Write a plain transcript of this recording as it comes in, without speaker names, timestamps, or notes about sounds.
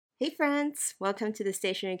Hey friends, welcome to the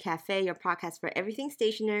Stationery Cafe, your podcast for everything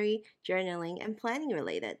stationery, journaling, and planning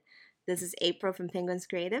related. This is April from Penguins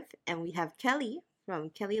Creative, and we have Kelly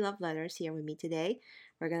from Kelly Love Letters here with me today.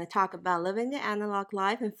 We're going to talk about living the analog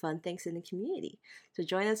life and fun things in the community. So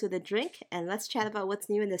join us with a drink, and let's chat about what's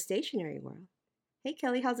new in the stationery world. Hey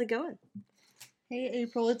Kelly, how's it going? Hey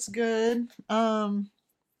April, it's good. I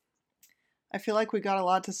feel like we got a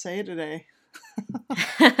lot to say today.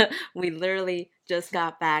 We literally just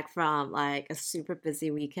got back from like a super busy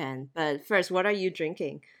weekend. But first, what are you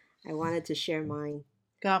drinking? I wanted to share mine.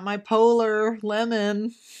 Got my Polar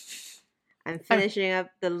lemon. I'm finishing up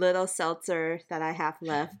the little seltzer that I have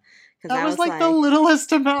left because That I was was like the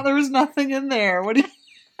littlest amount. There was nothing in there. What do you?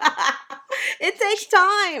 It takes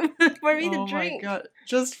time for me to Oh my drink. god!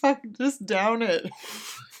 Just down it.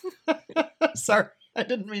 Sorry, I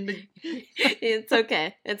didn't mean to. It's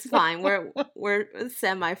okay. It's fine. We're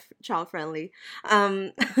semi child friendly.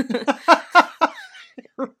 Right.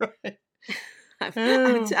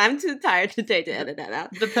 I'm too tired today to edit that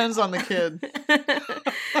out. Depends on the kid.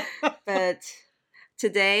 But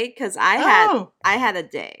today, because I had a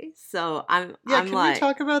day, so I'm Can like, we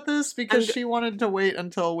talk about this? Because she wanted to wait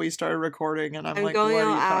until we started recording, and I'm like, going what are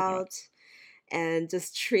you talking out about? and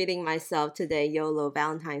just treating myself today. YOLO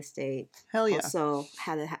Valentine's Day. Hell yeah! Also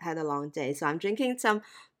had a long day, so I'm drinking some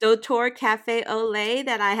Dotor Cafe Olay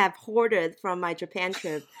that I have hoarded from my Japan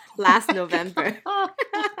trip last November.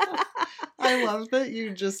 I love that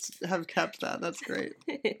you just have kept that. That's great.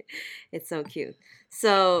 It's so cute.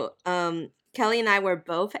 So, Kelly and I were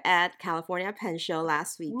both at California Pen Show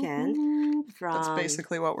last weekend. That's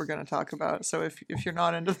basically what we're going to talk about. So if you're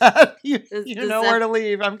not into that, you know where to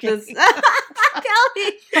leave. I'm kidding.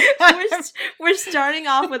 Kelly, we're starting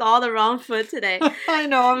off with all the wrong foot today. I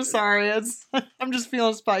know. I'm sorry. I'm just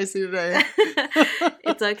feeling spicy today.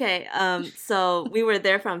 It's okay. So we were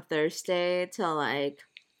there from Thursday till like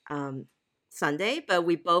Sunday, but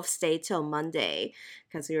we both stayed till Monday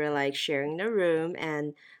because we were like sharing the room,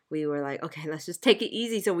 and we were like, okay, let's just take it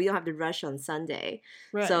easy so we don't have to rush on Sunday.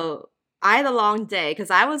 Right. So I had a long day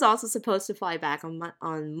because I was also supposed to fly back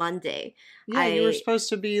on Monday. Yeah, you were supposed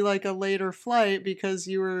to be like a later flight because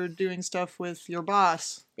you were doing stuff with your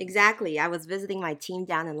boss. Exactly. I was visiting my team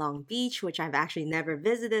down in Long Beach, which I've actually never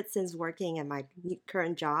visited since working at my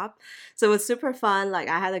current job. So it was super fun. Like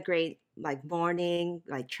I had a great like morning,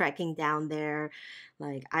 like trekking down there.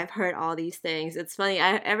 Like I've heard all these things. It's funny.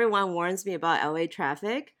 Everyone warns me about LA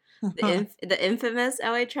traffic, the infamous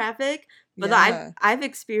LA traffic, but Yeah. I've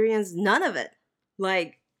experienced none of it.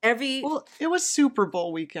 Like Well, it was Super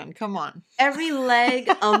Bowl weekend. Come on. every leg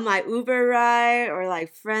of my Uber ride or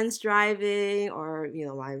like friends driving or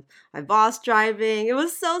my boss driving, it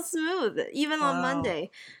was so smooth even on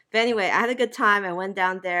Monday. But anyway, I had a good time. I went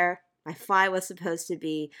down there. My flight was supposed to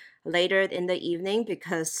be later in the evening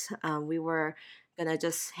because we were gonna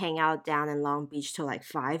just hang out down in Long Beach till like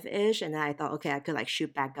 5-ish, and then I thought, okay, I could like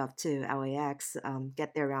shoot back up to LAX,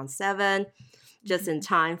 get there around 7, just in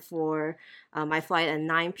time for my flight at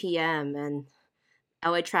 9 p.m. and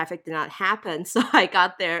LA traffic did not happen, so I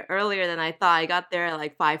got there earlier than I thought. I got there at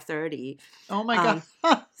like 5:30. Oh my god.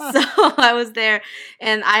 So I was there,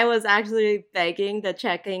 and I was actually begging the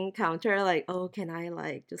check-in counter, like, oh, can I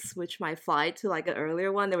like just switch my flight to like an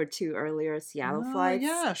earlier one? There were 2 earlier Seattle flights.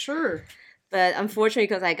 Yeah, sure. But unfortunately,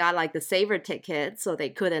 because I got like the saver ticket, so they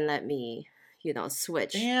couldn't let me,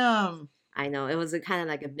 switch. Damn. I know, it was a kind of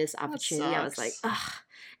like a missed opportunity. I was like, sucks. ugh.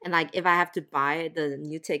 And like, if I have to buy the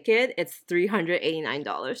new ticket, it's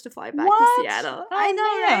 $389 to fly back to What? Seattle. Oh, I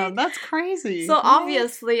know, man, right? that's crazy. So What?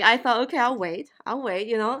 obviously, I thought, okay, I'll wait. Yeah,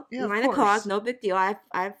 9 of o'clock, course. no big deal.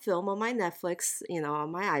 I film on my Netflix,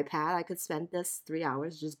 on my iPad. I could spend this 3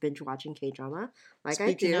 hours just binge watching K-drama, like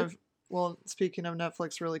I do. Speaking of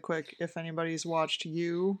Netflix, really quick, if anybody's watched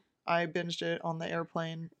You, I binged it on the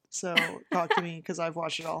airplane. So talk to me because I've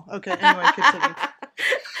watched it all. Okay, anyway, continue.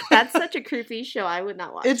 That's such a creepy show. I would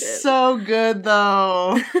not watch it. It's so good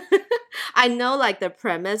though. I know like the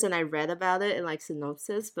premise, and I read about it in like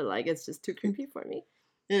synopsis, but like it's just too creepy for me.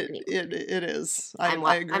 It is. I'm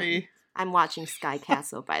I agree. I'm watching Sky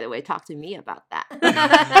Castle, by the way. Talk to me about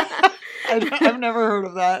that. I've never heard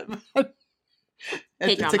of that.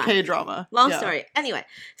 It's a K-drama. Long Yeah. story. Anyway,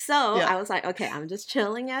 so Yeah. I was like, okay, I'm just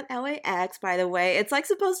chilling at LAX, by the way. It's like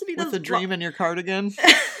supposed to be With the dream in your cardigan.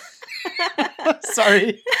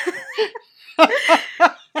 Sorry. Sorry.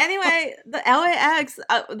 Anyway, the LAX,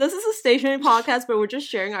 this is a stationary podcast, but we're just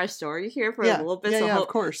sharing our story here for a little bit. So of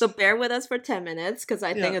course. So bear with us for 10 minutes because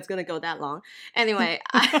I think it's going to go that long. Anyway,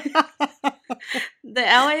 the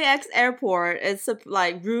LAX airport is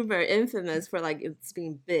like rumor infamous for like it's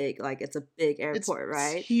being big. Like it's a big airport,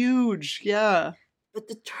 right? It's huge, yeah. But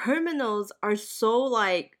the terminals are so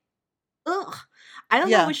like, ugh. I don't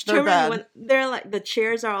know which terminal. When they're like the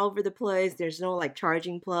chairs are all over the place. There's no like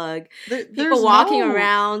charging plug. People walking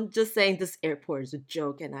around just saying this airport is a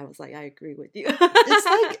joke, and I was like, I agree with you. It's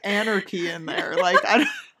like anarchy in there. Like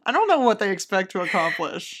I don't know what they expect to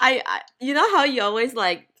accomplish. I you know how you always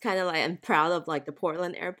like kind of like I'm proud of like the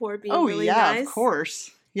Portland airport being really nice. Of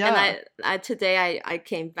course. Yeah. And I today I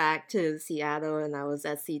came back to Seattle and I was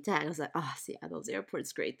at SeaTac. I was like, oh, Seattle's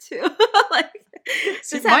airport's great too. Like,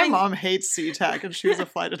 see, my mom hates SeaTac and she was a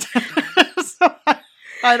flight attendant. So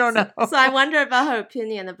I don't know. So I wonder about her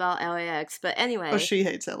opinion about LAX. But anyway. Oh, she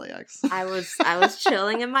hates LAX. I was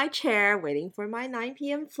chilling in my chair waiting for my 9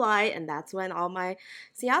 p.m. flight. And that's when all my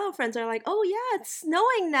Seattle friends are like, oh, yeah, it's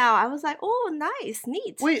snowing now. I was like, oh, nice,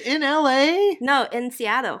 neat. Wait, in LA? No, in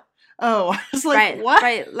Seattle. Oh, I was like, what?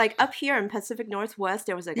 Right, like up here in Pacific Northwest,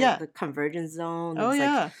 there was like the convergence zone. Oh,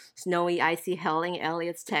 like snowy, icy hailing.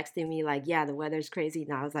 Elliot's texting me like, yeah, the weather's crazy.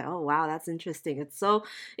 And I was like, oh, wow, that's interesting.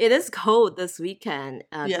 It is cold this weekend,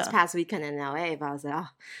 this past weekend in LA. But I was like, oh,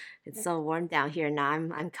 it's so warm down here now.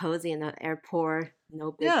 I'm cozy in the airport.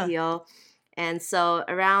 No big deal. And so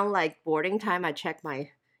around like boarding time, I checked my,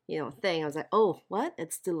 thing. I was like, oh, what?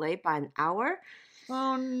 It's delayed by an hour?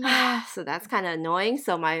 Oh no. So that's kind of annoying.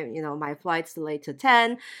 So my flight's delayed to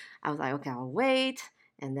 10. I was like, okay, I'll wait.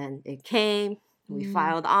 And then it came. We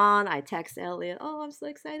filed on. I text Elliot, oh, I'm so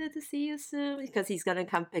excited to see you soon because he's going to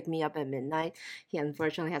come pick me up at midnight. He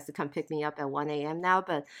unfortunately has to come pick me up at 1 a.m. now,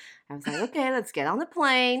 but I was like, okay, let's get on the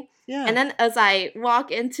plane. Yeah. And then as I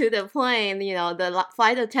walk into the plane, the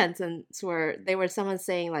flight attendants were someone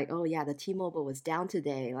saying like, oh yeah, the T-Mobile was down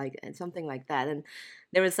today, like, and something like that. And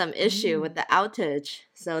there was some issue with the outage.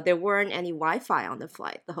 So there weren't any Wi-Fi on the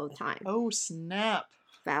flight the whole time. Oh, snap.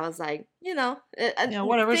 But I was like,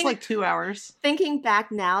 whatever. It's like 2 hours. Thinking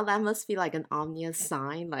back now, that must be like an ominous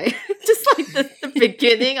sign, like just like the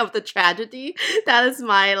beginning of the tragedy. That is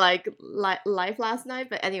my like life last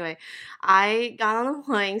night. But anyway, I got on a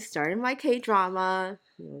plane, started my K-drama,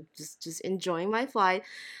 just enjoying my flight.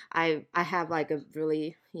 I have like a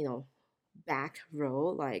really back row.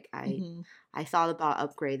 Like I thought about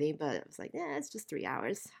upgrading, but I was like, yeah, it's just 3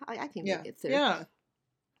 hours. I can make it through. Yeah.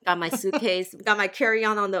 Got my suitcase, got my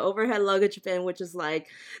carry-on the overhead luggage bin, which is like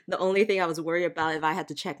the only thing I was worried about if I had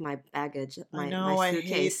to check my baggage. My suitcase. I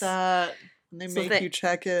hate that. They make you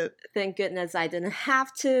check it. Thank goodness I didn't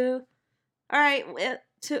have to. All right,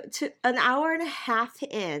 to an hour and a half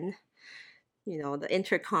in, the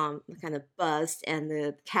intercom kind of buzzed, and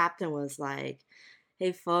the captain was like,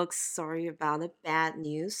 hey folks, sorry about the bad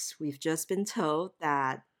news. We've just been told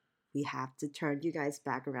that we have to turn you guys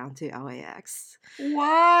back around to LAX.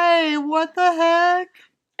 Why? What the heck?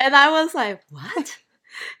 And I was like, what?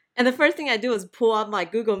 And the first thing I do is pull up my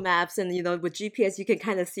Google Maps, and with GPS you can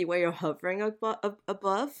kind of see where you're hovering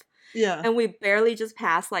above. Yeah. And we barely just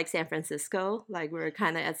passed like San Francisco. Like we were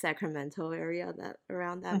kind of at Sacramento area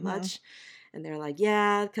around that much. And they're like,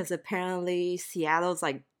 yeah, because apparently Seattle's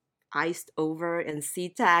like iced over, and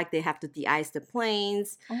SeaTac, they have to de-ice the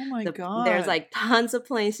planes. Oh my god. There's like tons of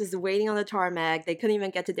planes just waiting on the tarmac. They couldn't even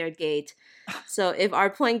get to their gate. So if our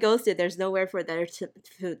plane goes there, there's nowhere for them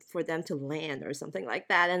to land or something like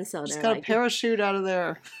that. And so just got a parachute out of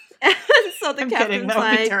there. So the captain's that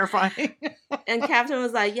would be terrifying. And captain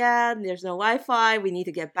was like, yeah, there's no Wi-Fi. We need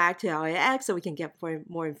to get back to LAX so we can get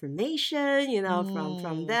more information,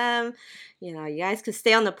 from them. You guys could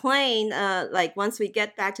stay on the plane. Like once we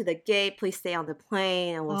get back to the gate, please stay on the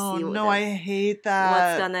plane and we'll see. I hate that.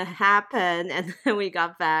 What's gonna happen? And then we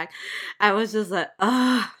got back. I was just like,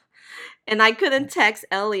 ugh. And I couldn't text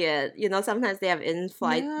Elliot. Sometimes they have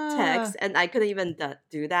in-flight text, and I couldn't even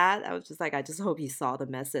do that. I was just like, I just hope he saw the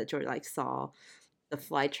message or like saw the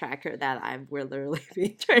flight tracker that we're literally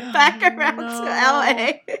being turned back around to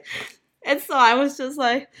LA. And so I was just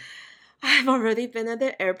like, I've already been at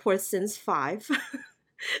the airport since 5.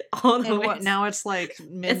 All the way. What, now it's like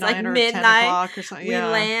midnight or 10 o'clock or something? We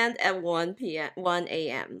land at 1 a.m.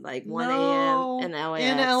 Like 1 a.m.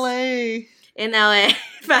 in LA. In LA,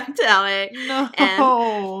 back to LA. No.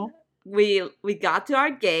 And we got to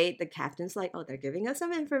our gate. The captain's like, oh, they're giving us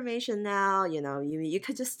some information now. You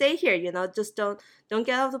could just stay here. Just don't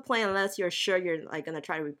get off the plane unless you're sure you're like gonna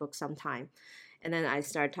try to rebook sometime. And then I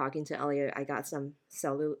started talking to Elliot. I got some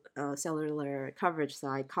cellular coverage, so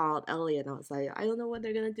I called Elliot and I was like, I don't know what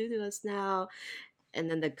they're gonna do to us now. And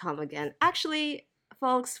then they come again. Actually,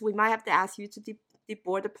 folks, we might have to ask you to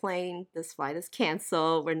deboard the plane. This flight is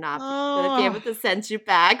canceled. We're not gonna be able Oh, to send you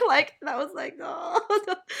back. Like, and I was like, oh,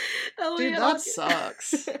 dude, Elliot, that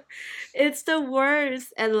sucks. it's the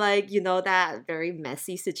worst. And like, that very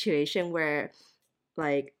messy situation where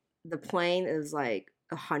like the plane is like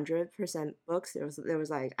 100% books. There was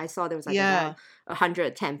like I saw there was like Yeah. about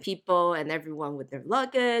 110 people and everyone with their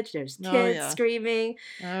luggage. There's Oh, kids yeah. screaming,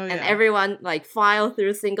 Oh, and yeah. everyone like file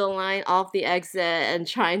through single line off the exit and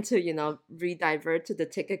trying to redivert to the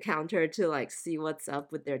ticket counter to like see what's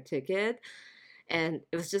up with their ticket. And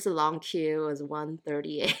it was just a long queue. It was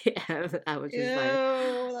 1:30 a.m. I was Ew, just like,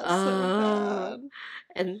 that's so oh.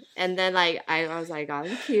 bad. And then like I was like got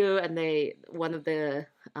in queue, and one of the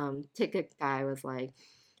ticket guy was like,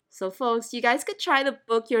 so folks, you guys could try to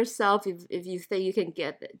book yourself if you think you can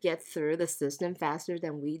get through the system faster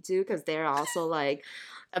than we do, because they're also like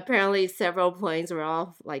apparently several planes were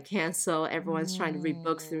all like canceled. Everyone's trying to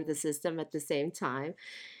rebook through the system at the same time.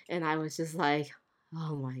 And I was just like,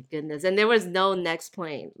 oh my goodness. And there was no next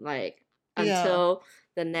plane, like Yeah.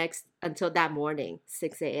 until that morning,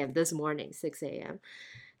 6 a.m. This morning, 6 a.m.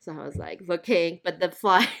 So I was like looking, but the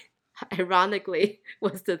flight, ironically,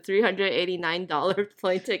 was the $389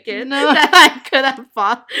 plane ticket No. that I could have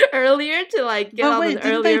bought earlier to like get But on wait, an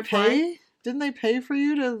didn't they earlier flight. pay? Didn't they pay for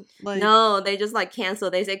you to like? No, they just like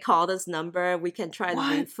canceled. They say call this number. We can try to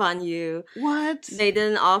What? refund you. What? They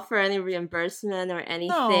didn't offer any reimbursement or anything.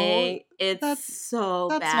 No, It's so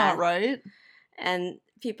that's not bad. right. And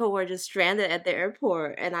people were just stranded at the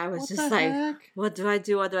airport, and I was What just the like, heck? what do I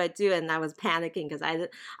do? What do I do? And I was panicking because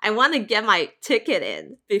I want to get my ticket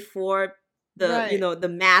in before Right. the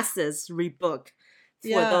masses rebook for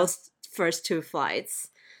Yeah. those first two flights.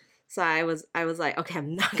 So I was like, okay,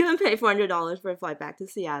 I'm not gonna pay $400 for a flight back to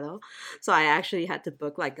Seattle. So I actually had to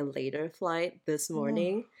book like a later flight this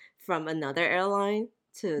morning from another airline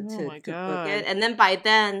to Oh my book God. it. And then by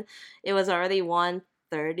then it was already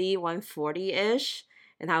 1:30, 1:40-ish.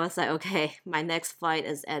 And I was like, okay, my next flight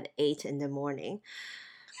is at 8 in the morning.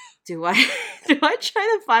 Do I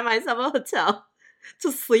try to find myself a hotel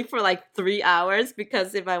to sleep for like 3 hours?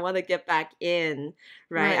 Because if I want to get back in,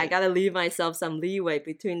 right, I gotta leave myself some leeway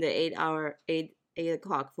between the 8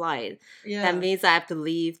 o'clock flight. Yeah. That means I have to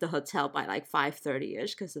leave the hotel by like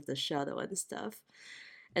 5:30-ish because of the shuttle and stuff.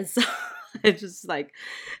 And so I just like,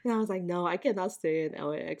 and I was like, no, I cannot stay in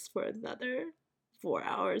LAX for another 4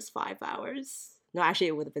 hours, 5 hours. No, actually,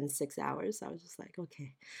 it would have been 6 hours. So I was just like,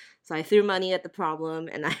 okay. So I threw money at the problem,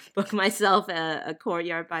 and I booked myself a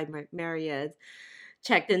Courtyard by Marriott,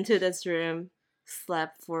 checked into this room,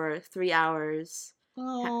 slept for 3 hours.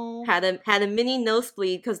 Oh. Had a mini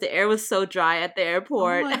nosebleed because the air was so dry at the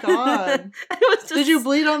airport. Oh my God. It was just, Did you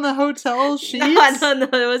bleed on the hotel sheets? No.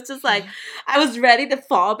 It was just like I was ready to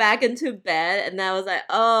fall back into bed, and I was like,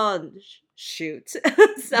 oh shoot,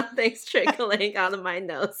 something's trickling out of my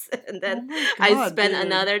nose. And then I spent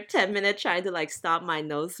another 10 minutes trying to like stop my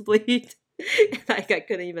nosebleed. Like I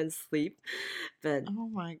couldn't even sleep. But oh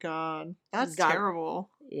my God, that's terrible.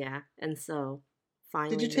 Yeah, and so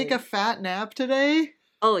finally, did you take a fat nap today?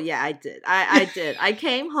 Oh yeah, I did. I did. I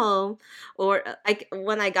came home, or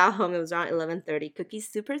when I got home, it was around 11:30. Cookie's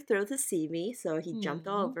super thrilled to see me, so he jumped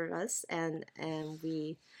all over us, and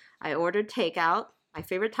I ordered takeout. My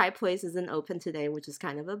favorite Thai place isn't open today, which is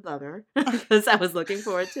kind of a bummer because I was looking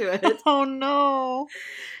forward to it. Oh no!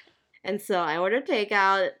 And so I ordered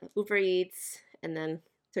takeout, Uber Eats, and then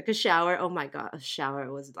took a shower. Oh my God, a shower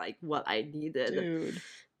was like what I needed. Dude.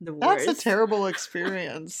 The worst. That's a terrible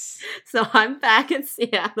experience. So I'm back in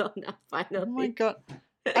Seattle now, finally. Oh my God.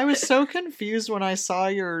 I was so confused when I saw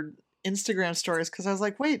your Instagram stories because I was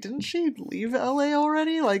like, wait, didn't she leave LA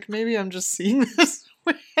already? Like maybe I'm just seeing this.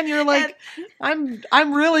 And you're like, I'm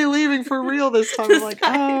really leaving for real this time. I'm like,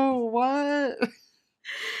 oh, what?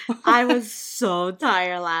 I was so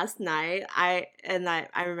tired last night. I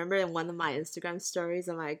remember in one of my Instagram stories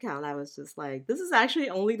on my account, I was just like, this is actually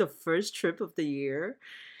only the first trip of the year.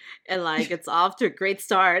 And like it's off to a great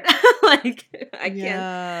start. Like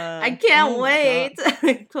I can't wait,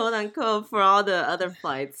 quote unquote, for all the other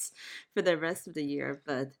flights for the rest of the year.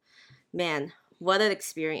 But man, what an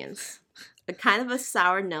experience. A kind of a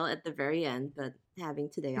sour note at the very end, but having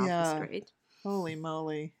today off was great. Holy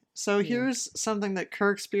moly. So here's something that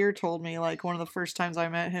Kirk Spear told me, like one of the first times I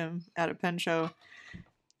met him at a pen show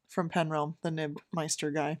from Penrealm, the Nib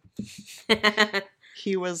Meister guy.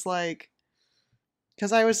 He was like,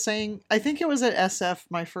 because I was saying, I think it was at SF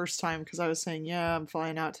my first time, because I was saying, yeah, I'm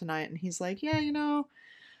flying out tonight. And he's like, yeah,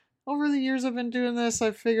 over the years I've been doing this,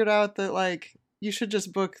 I've figured out that, like, you should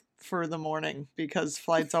just book for the morning because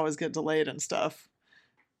flights always get delayed and stuff.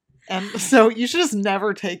 And so you should just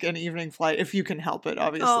never take an evening flight if you can help it,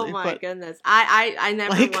 obviously. Oh my goodness. I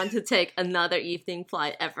never want to take another evening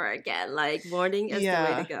flight ever again. Like, morning is the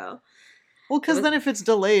way to go. Well, because then if it's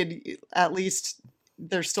delayed, at least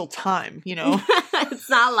there's still time, It's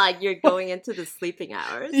not like you're going into the sleeping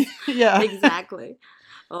hours. Yeah. Exactly.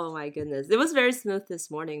 Oh my goodness. It was very smooth this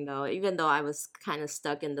morning though, even though I was kind of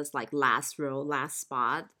stuck in this like last row, last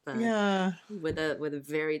spot. But with a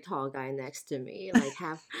very tall guy next to me.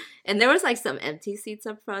 And there was like some empty seats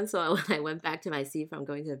up front. So when I went back to my seat from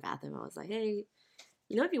going to the bathroom, I was like, hey,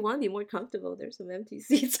 if you want to be more comfortable, there's some empty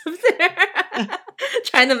seats up there.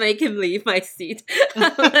 Trying to make him leave my seat.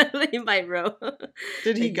 Leave my row.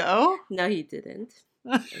 Did he go? No, he didn't.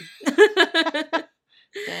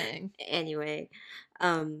 Dang. Anyway,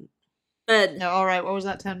 but no, all right. What was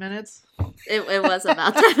that? 10 minutes? It was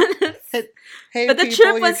about 10 minutes. Hey, but the people,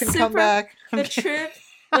 trip was come back. The trip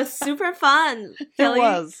was super fun. It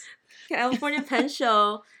was. California Pen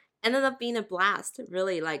Show ended up being a blast.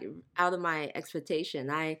 Really, like, out of my expectation.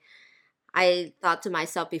 I thought to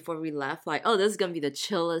myself before we left, like, oh, this is gonna be the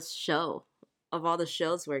chillest show of all the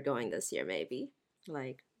shows we're going this year. Maybe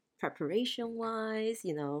like preparation wise,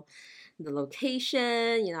 the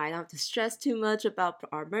location, I don't have to stress too much about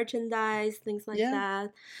our merchandise, things like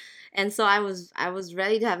that. And so I was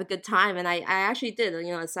ready to have a good time, and I actually did,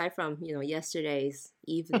 aside from, yesterday's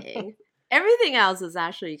evening, everything else was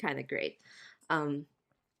actually kind of great.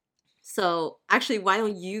 So actually, why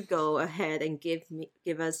don't you go ahead and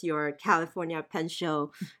give us your California Pen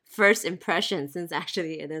Show first impression, since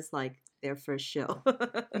actually it is like their first show.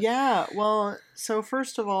 Yeah, well, so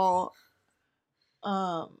first of all,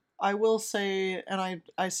 I will say, and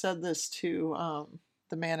I said this to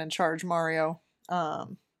the man in charge, Mario,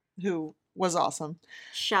 who was awesome.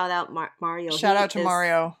 Shout out Mario. Shout out to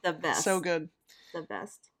Mario. The best. So good. The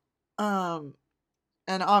best. And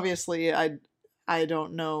obviously, I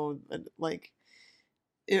don't know, like,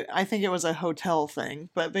 I think it was a hotel thing,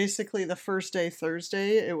 but basically the first day,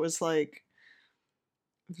 Thursday, it was like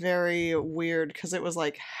very weird because it was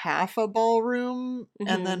like half a ballroom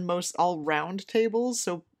and then most all round tables.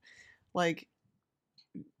 So like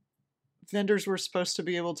vendors were supposed to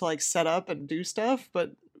be able to like set up and do stuff,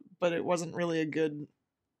 but it wasn't really a good,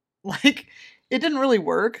 like, it didn't really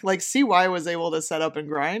work. Like CY was able to set up and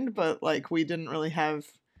grind, but like we didn't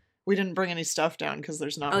bring any stuff down because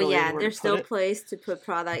there's not really anywhere there's to put no place to put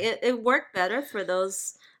product. It worked better for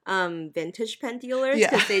those vintage pen dealers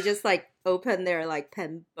because they just like open their like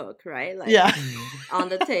pen book, right? Like on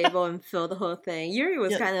the table and fill the whole thing. Yuri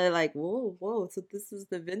was kind of like, whoa, so this is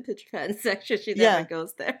the vintage pen section. She never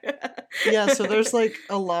goes there. So there's like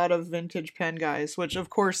a lot of vintage pen guys, which of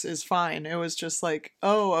course is fine. It was just like,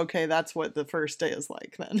 oh, okay, that's what the first day is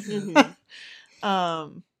like then.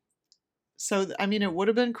 So, I mean, it would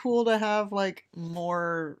have been cool to have, like,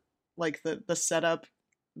 more, like, the setup,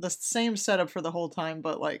 the same setup for the whole time,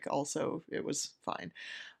 but, like, also, it was fine.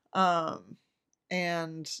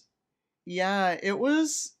 And, yeah, it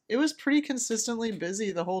was pretty consistently busy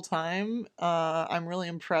the whole time. I'm really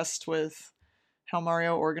impressed with how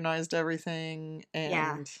Mario organized everything,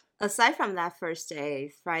 and... Aside from that first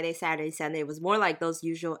day, Friday, Saturday, Sunday, it was more like those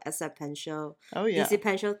usual SF Pen Show, DC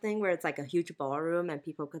Pen Show thing where it's like a huge ballroom and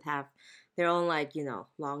people could have their own, like,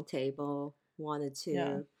 long table, 1 or 2.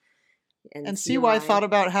 Yeah. And CY thought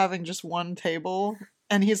about having just one table,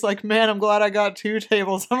 and he's like, man, I'm glad I got 2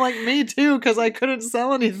 tables. I'm like, me too, because I couldn't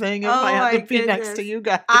sell anything if I had to be next to you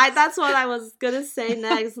guys. That's what I was going to say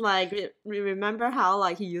next. Like, remember how,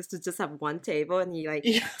 like, he used to just have one table, and he, like,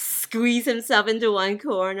 squeeze himself into one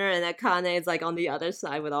corner, and Akane is, like, on the other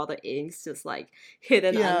side with all the inks just, like,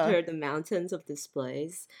 hidden under the mountains of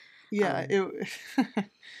displays. Yeah,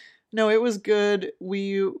 no, it was good.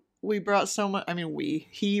 We brought so much,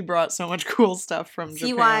 he brought so much cool stuff from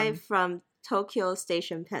Japan. CY from Tokyo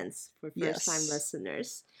Station Pens for first-time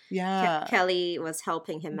listeners. Yeah. Kelly was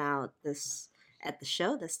helping him out at the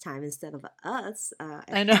show this time instead of us.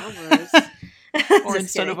 I know. Or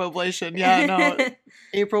instead of Oblation. Yeah, no.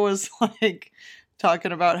 April was like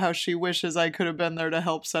talking about how she wishes I could have been there to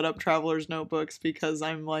help set up Traveler's Notebooks because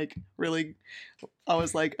I'm like really... I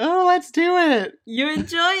was like, oh, let's do it. You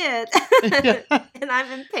enjoy it. And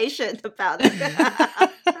I'm impatient about it.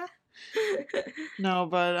 No,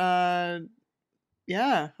 but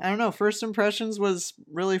yeah, I don't know. First impressions was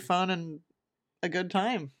really fun and a good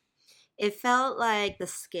time. It felt like the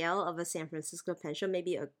scale of a San Francisco pen show,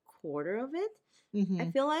 maybe a quarter of it. I Mm-hmm.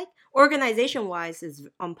 feel like organization wise is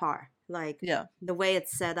on par. Like Yeah. the way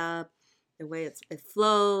it's set up, the way it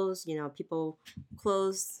flows. You know, people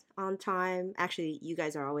close on time. Actually, you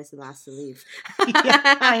guys are always the last to leave.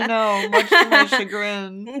 Yeah, I know, much to my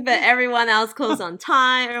chagrin. But everyone else closes on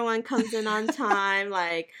time. Everyone comes in on time.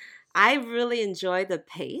 Like I really enjoy the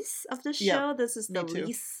pace of the Yep, show. This is the me too.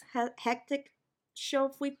 least hectic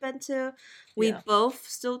show we've been to. We Yeah. both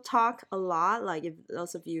still talk a lot. Like if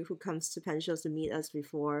those of you who comes to pen shows to meet us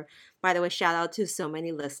before, by the way, shout out to so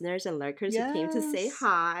many listeners and lurkers who came to say Yes,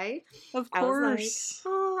 hi. of I was like, course.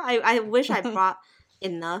 oh, I wish I brought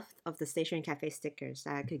enough of the Stationery Cafe stickers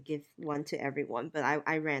that I could give one to everyone, but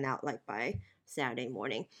I ran out like by Saturday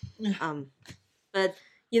morning. Um, but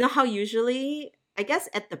you know how usually, I guess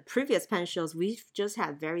at the previous pen shows, we've just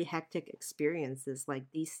had very hectic experiences like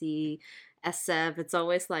DC, SF. It's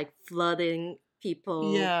always like flooding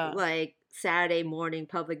people, Yeah, like Saturday morning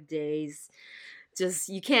public days. Just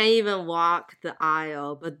you can't even walk the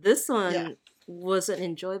aisle. But this yeah. one was an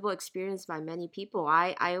enjoyable experience by many people.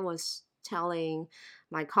 I was telling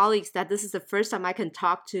my colleagues that this is the first time I can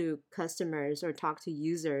talk to customers or talk to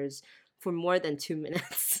users for more than 2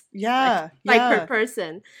 minutes. Yeah, Like per yeah,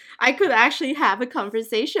 person. I could actually have a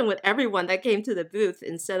conversation with everyone that came to the booth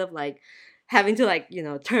instead of like having to like, you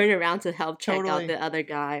know, turn around to help check out totally. the other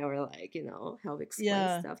guy or like, you know, help explain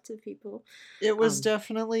Yeah, stuff to people. it was Um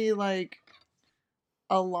definitely like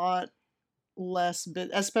a lot less bit,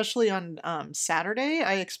 especially on Saturday.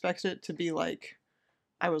 I expected it to be like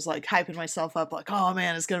I was like hyping myself up, like, oh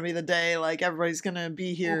man, it's gonna be the day, like everybody's gonna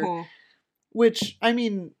be here. mhm. Which I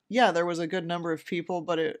mean, yeah, there was a good number of people,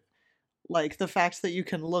 but it like the fact that you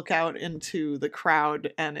can look out into the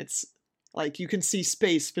crowd and it's like you can see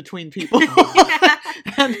space between people.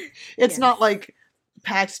 And it's Yes. not like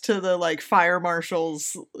packed to the like fire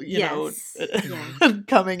marshals, Yes. Yeah.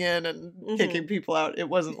 coming in and kicking Mhm. people out. It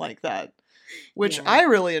wasn't like that, which Yeah. I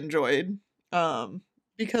really enjoyed.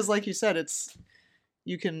 Because like you said, it's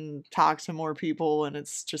you can talk to more people and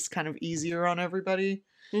it's just kind of easier on everybody.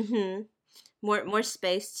 Mhm. More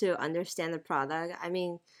space to understand the product. I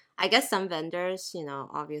mean, I guess some vendors, you know,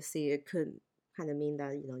 obviously it could kind of mean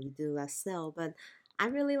that, you know, you do less sale, but I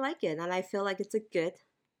really like it and I feel like it's a good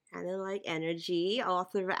kind of like energy all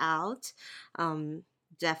throughout. Um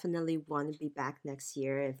Definitely want to be back next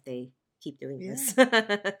year if they keep doing Yeah. this.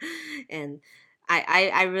 And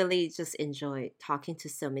I really just enjoy talking to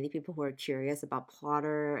so many people who are curious about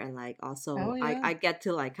Plotter and like Oh also yeah. I get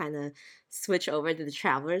to like kind of switch over to the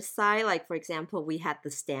traveler's side. Like for example, we had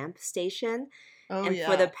the stamp station, Oh and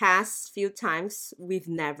for the yeah. past few times,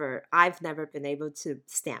 I've never been able to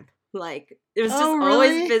stamp. Like it was just Oh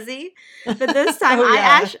always really? busy. But this time, Oh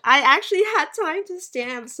yeah. I actually had time to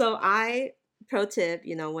stamp. So I pro tip,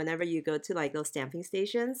 you know, whenever you go to like those stamping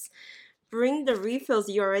stations, bring the refills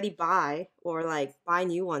you already buy or like buy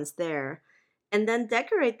new ones there, and then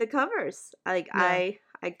decorate the covers. Like Yeah.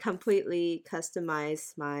 I completely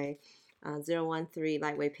customize my 013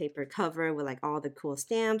 lightweight paper cover with like all the cool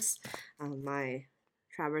stamps. My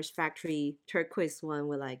Traverse Factory turquoise one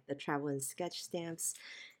with like the travel and sketch stamps,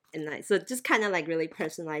 and like so just kind of like really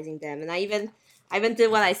personalizing them. And I even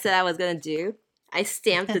did what I said I was gonna do. I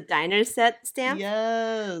stamped the diner set stamp on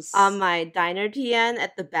Yes. my diner TN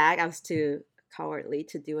at the back. I was too cowardly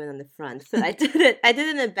to do it on the front, but I did it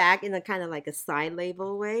in the back in a kind of like a side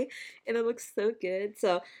label way, and it looks so good.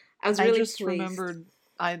 So I was I really just pleased. remembered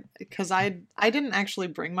I didn't actually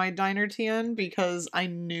bring my diner TN because I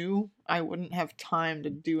knew I wouldn't have time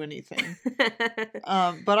to do anything.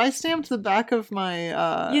 But I stamped the back of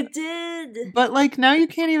my You did. but like now you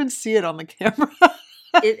can't even see it on the camera.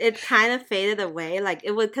 It kind of faded away, like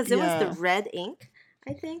it was because it was the Yeah. red ink,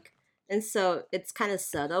 I think, and so it's kind of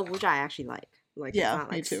subtle, which I actually like. Like it's Yeah,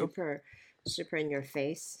 not me like too. super in your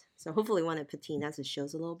face. So hopefully when it patinas, it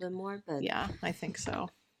shows a little bit more, but Yeah, I think so.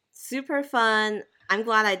 super fun. I'm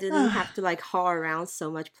glad I didn't have to like haul around so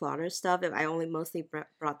much plotter stuff. I only mostly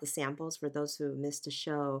brought the samples for those who missed the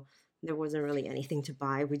show. There wasn't really anything to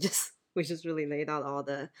buy. We just really laid out all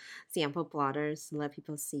the sample plotters to let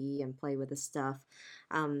people see and play with the stuff.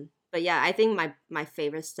 But yeah, I think my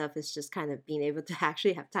favorite stuff is just kind of being able to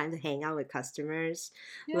actually have time to hang out with customers,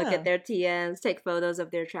 look at Yeah. their TNs, take photos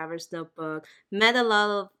of their traverse notebook. Met a lot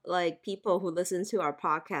of like people who listen to our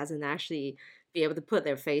podcast and actually be able to put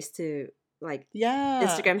their face to like Yeah.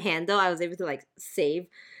 Instagram handle. I was able to like save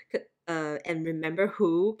and remember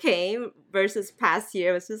who came versus past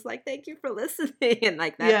year. It was just like thank you for listening and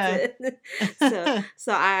like that's Yeah. it.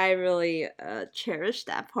 So I really cherish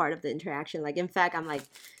that part of the interaction. Like in fact, I'm like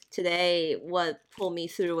today, what pulled me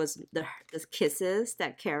through was the kisses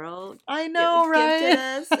that Carol I know, gifted right?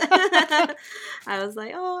 us. I was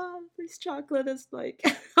like, oh, this chocolate is like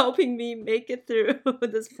helping me make it through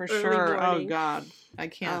this For early sure. Oh morning. God, I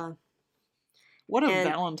can't. Uh, What a and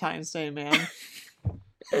Valentine's Day, man.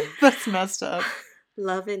 That's messed up.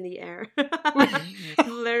 love in the air, Oh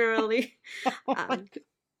literally. my Um,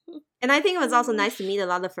 and I think it was also nice to meet a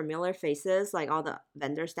lot of familiar faces, like all the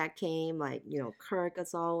vendors that came, like, Kirk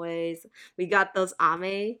as always. We got those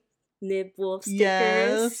Ame Nib Wolf stickers.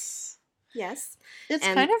 Yes. Yes. It's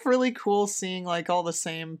And kind of really cool seeing like all the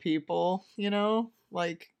same people, you know?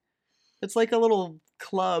 Like it's like a little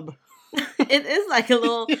club. it is like a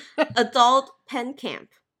little adult pen camp.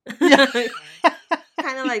 Yeah.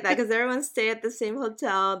 Kind of like that, because everyone stay at the same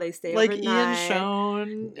hotel. They stay Like Ian overnight. Schoen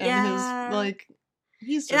and Yeah. his like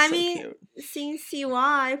he's And just I so mean, cute. seeing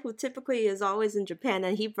CY, who typically is always in Japan,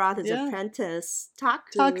 and he brought his Yeah. apprentice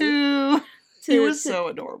Taku Taku. He to was so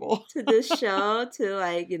adorable. to this show to,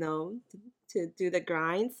 like, to do the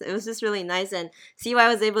grinds. It was just really nice, and CY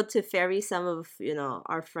was able to ferry some of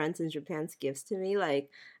our friends in Japan's gifts to me.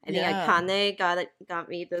 Like, I think Yeah. Akane got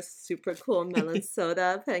me this super cool melon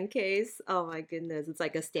soda pen case. Oh my goodness, it's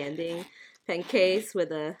like a standing pen case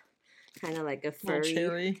with a kind of like a Little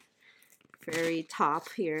cherry. furry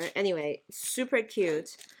top here. Anyway, super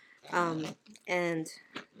cute. And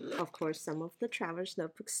of course, some of the Traveler's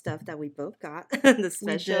Notebook stuff that we both got. The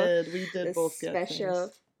special, We did the both get special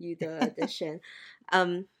things. Yuda edition.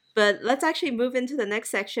 But let's actually move into the next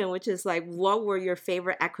section, which is like, what were your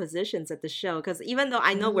favorite acquisitions at the show? Because even though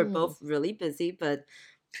I know we're both really busy, but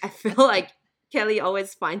I feel like Kelly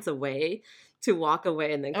always finds a way to walk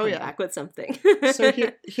away and then come back with something. So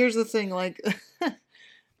here's the thing, like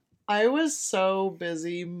I was so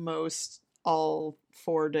busy most all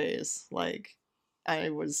 4 days. Like I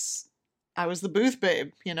was the booth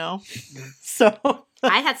babe, you know? So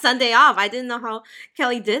I had Sunday off. I didn't know how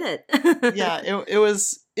Kelly did it. yeah, it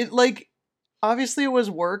was like obviously it was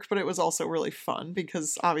work, but it was also really fun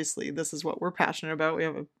because obviously this is what we're passionate about. We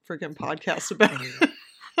have a freaking podcast about it.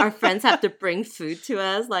 Our friends have to bring food to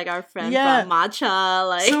us, like our friend Yeah. brought matcha,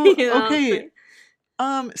 like, So, okay. like-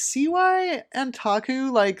 CY and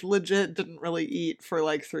Taku like legit didn't really eat for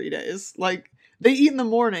like 3 days. Like they eat in the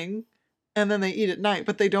morning and then they eat at night,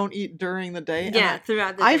 but they don't eat during the day. And yeah,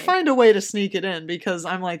 throughout the day. I find a way to sneak it in because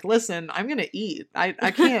I'm like, listen, I'm gonna eat. I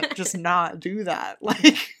can't just not do that.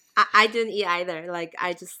 Like I didn't eat either. Like,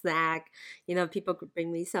 I just snack. People could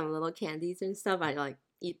bring me some little candies and stuff. I like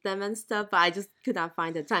eat them and stuff, but I just could not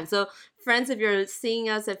find the time. So, friends, if you're seeing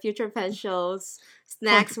us at future pen shows,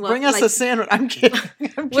 snacks, like, bring us a sandwich. I'm kidding.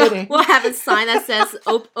 I'm kidding. We'll have a sign that says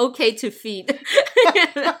 "Okay to feed."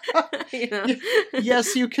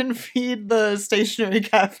 Yes, you can feed the Stationery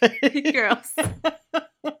Cafe, girls.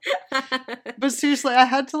 But seriously, I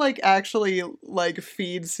had to like actually like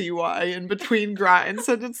feed CY in between grinds,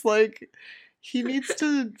 and it's like he needs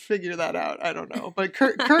to figure that out. I don't know, but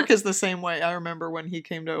Kirk is the same way. I remember when he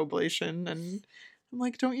came to Oblation, and I'm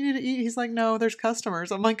like, "Don't you need to eat?" He's like, "No, there's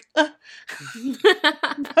customers." I'm like, but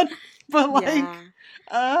like,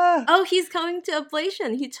 yeah. Oh, he's coming to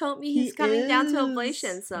Oblation. He told me he's coming down to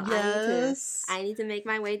Oblation, so yes. I need to make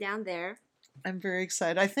my way down there. I'm very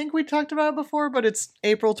excited. I think we talked about it before, but it's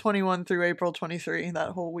April 21 through April 23, that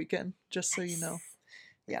whole weekend, just so you know.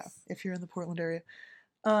 Yeah, if you're in the Portland area.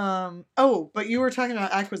 But you were talking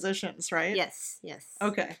about acquisitions, right? Yes.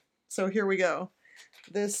 Okay, so here we go.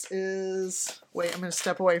 This is... Wait, I'm going to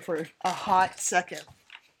step away for a hot second.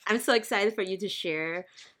 I'm so excited for you to share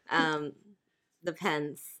the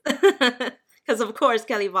pens. Because, of course,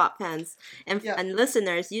 Kelly bought pens. And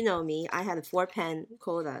listeners, you know me. I had a 4-pen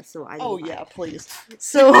quota, so I didn't buy. Please.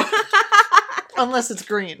 So, unless it's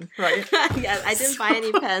green, right? Yeah, I didn't buy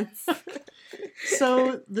any pens.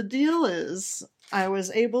 So, the deal is, I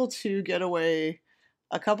was able to get away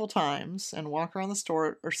a couple times and walk around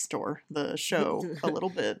the show a little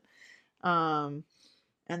bit. And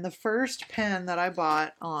the first pen that I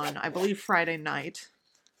bought on, I believe, Friday night,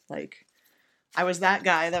 like... I was that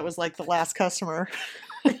guy that was like the last customer.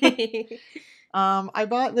 I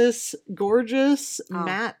bought this gorgeous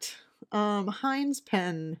matte Heinz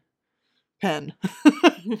pen. It's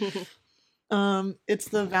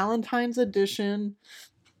the Valentine's edition.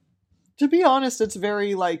 To be honest, it's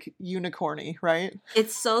very like unicorny, right?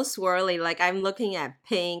 It's so swirly. Like, I'm looking at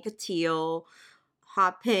pink, teal,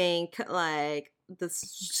 hot pink, like the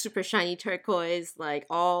super shiny turquoise, like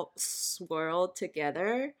all swirled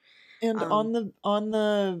together. And on the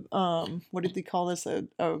what did they call this? The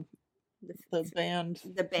band.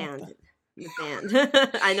 The band. the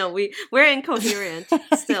band. I know we're incoherent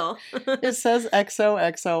still. It says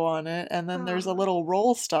XOXO on it, and then there's a Aw. little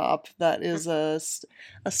roll stop that is a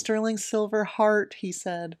sterling silver heart, he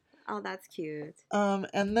said. Oh, that's cute.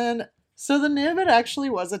 And then, so the nib, it actually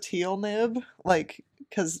was a teal nib, like,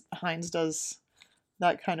 because Heinz does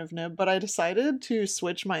that kind of nib, but I decided to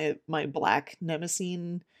switch my black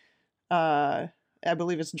Nemesine, I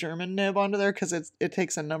believe it's German nib onto there, because it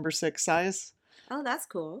takes a number 6 size. Oh, that's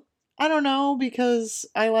cool. I don't know, because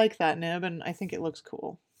I like that nib, and I think it looks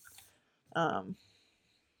cool. But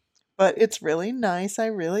it's really nice. I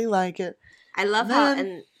really like it. I love how,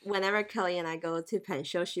 and whenever Kelly and I go to pen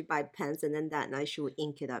show, she buy pens, and then that night she would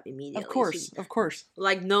ink it up immediately. Of course.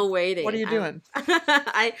 Like, no waiting. What are you doing?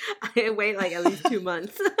 I wait like at least 2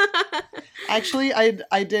 months. Actually,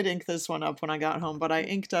 I did ink this one up when I got home, but I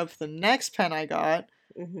inked up the next pen I got,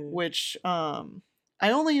 which I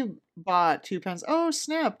only bought 2 pens. Oh,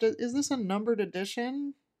 snap. Is this a numbered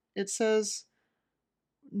edition? It says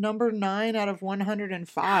number 9 out of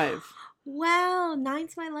 105. Wow,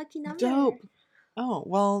 9's my lucky number. Dope. Oh,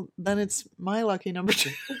 well, then it's my lucky number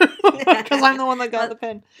 2. Because I'm the one that got the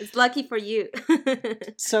pen. It's lucky for you.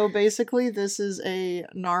 So basically, this is a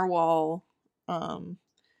Narwhal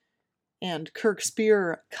and Kirk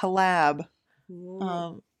Spear collab.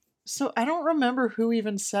 So I don't remember who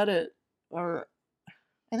even said it. Or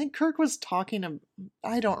I think Kirk was talking.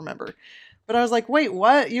 I don't remember. But I was like, wait,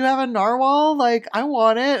 what? You have a Narwhal? Like, I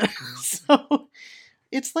want it. So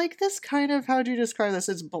it's like this kind of, how do you describe this?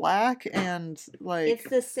 It's black and like... It's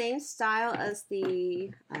the same style as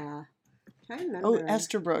the... trying to remember. Oh,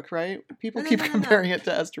 Esterbrook, right? People keep comparing it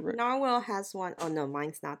to Esterbrook. Narwhal has one. Oh, no,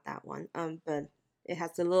 mine's not that one. But it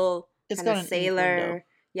has the little kind of sailor...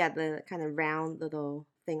 Yeah, the kind of round little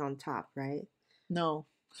thing on top, right? No.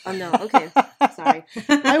 Oh, no. Okay. Sorry.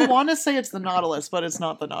 I want to say it's the Nautilus, but it's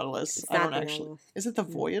not the Nautilus. I don't actually. Nautilus. Is it the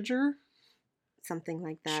Voyager? Something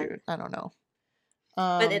like that. Shoot, I don't know.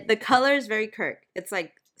 But the color is very Kirk. It's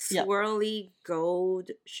like swirly, gold,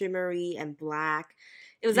 shimmery, and black.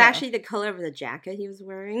 It was actually the color of the jacket he was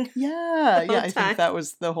wearing. Yeah, I think that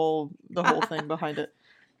was the whole thing behind it.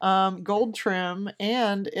 Gold trim,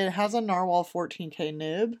 and it has a Narwhal 14K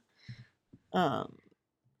nib,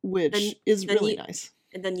 which is really nice.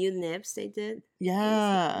 And the new nibs they did?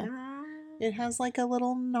 Yeah. It has like a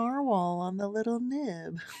little narwhal on the little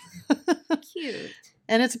nib. Cute.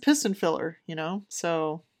 And it's a piston filler,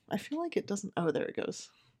 so I feel like it doesn't... Oh, there it goes.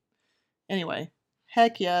 Anyway,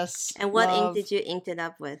 heck yes. And what ink did you ink it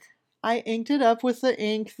up with? I inked it up with the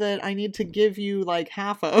ink that I need to give you like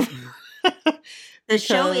half of. The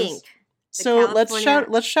show ink. So let's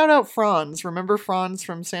shout out Franz. Remember Franz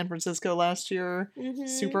from San Francisco last year? Mm-hmm.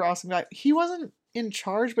 Super awesome guy. He wasn't in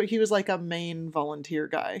charge, but he was like a main volunteer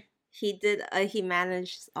guy. He did. He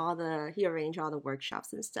managed he arranged all the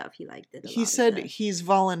workshops and stuff. He did. He said he's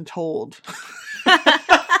voluntold.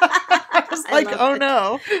 I was like, oh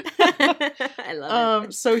no. I love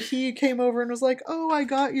it. So he came over and was like, oh, I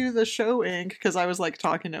got you the show ink, because I was like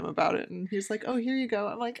talking to him about it, and he's like, oh, here you go.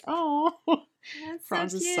 I'm like, oh.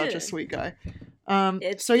 Franz is such a sweet guy.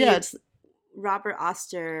 It's Robert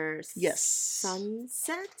Oster's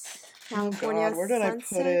Sunset. California where did I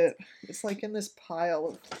put it? It's like in this pile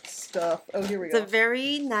of stuff. Oh, here we go. It's a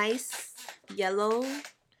very nice yellow color.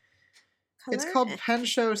 It's called Pen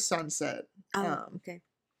Show Sunset. Oh, okay.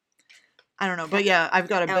 I don't know, but yeah, I've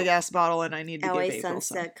got a big ass bottle, and I need to LA give April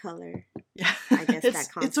sunset color. Yeah, I guess that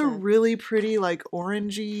concept. It's a really pretty, like,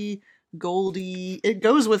 orangey, goldy. It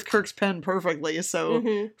goes with Kirk's pen perfectly.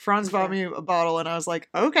 So Franz bought me a bottle, and I was like,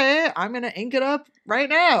 okay, I'm gonna ink it up right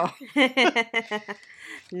now.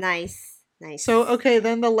 Nice. So okay,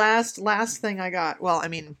 then the last thing I got. Well, I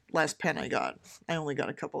mean, last pen I got. I only got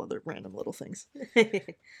a couple other random little things.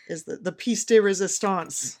 Is the piece de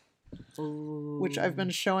resistance. Ooh. Which I've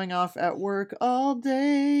been showing off at work all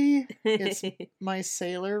day. It's my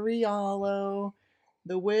Sailor Rialo,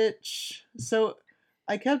 the witch. So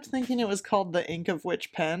I kept thinking it was called the Ink of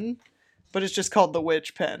Witch pen, but it's just called the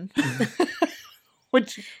witch pen.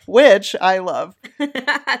 which I love.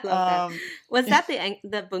 I love that. Was that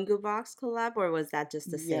the Bungu Box collab, or was that just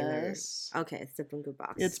the Sailor? Yes. Okay, it's the Bungu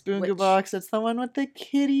Box. It's Bungu Box. It's the one with the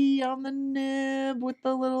kitty on the nib with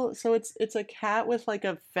the little... So it's a cat with like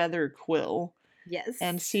a feather quill. Yes.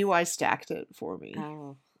 And CY stacked it for me.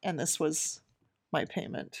 Oh. And this was my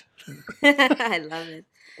payment. I love it.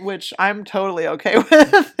 Which I'm totally okay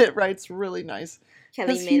with. It writes really nice.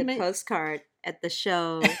 Kelly made a postcard at the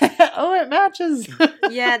show. Oh, it matches.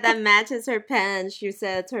 Yeah, that matches her pen. She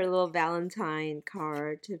said it's her little Valentine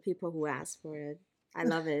card to people who ask for it. I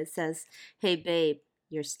love it. It says, hey, babe,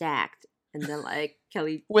 you're stacked. And then like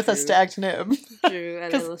Kelly with a stacked nib. drew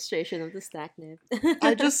an illustration of the stacked nib.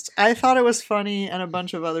 I thought it was funny, and a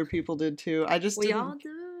bunch of other people did too. We all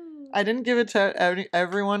do. I didn't give it to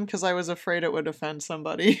everyone because I was afraid it would offend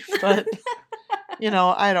somebody. But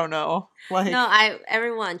I don't know. Like, no,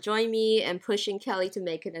 everyone join me in pushing Kelly to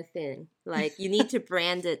make it a thing. Like, you need to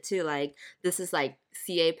brand it too. Like, this is like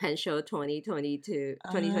CA Pen Show 2022,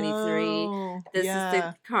 2023. This is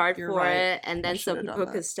the card for right. it, and then so people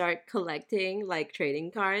could start collecting like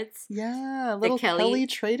trading cards. Yeah, little Kelly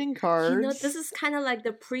trading cards. This is kind of like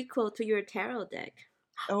the prequel to your tarot deck.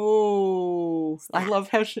 Oh, I love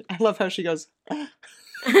how she goes.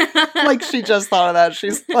 Like she just thought of that.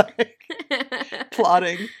 She's like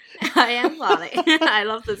plotting. I am plotting. I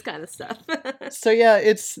love this kind of stuff. So yeah,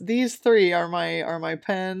 it's these three are my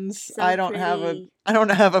pens. So I don't have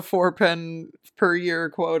a 4-pen per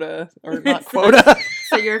year quota, or not quota.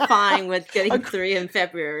 So you're fine with getting 3 in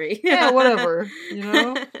February. Yeah, whatever.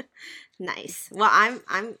 Nice. Well,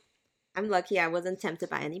 I'm lucky. I wasn't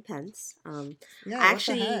tempted by any pens. Yeah, I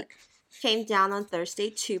actually came down on Thursday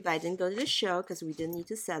too, but I didn't go to the show because we didn't need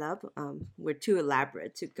to set up. We're too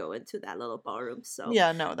elaborate to go into that little ballroom. So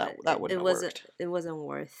yeah, no, that wouldn't have worked. It wasn't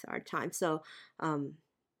worth our time. So, and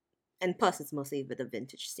plus it's mostly with a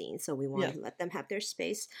vintage scene, so we wanted to let them have their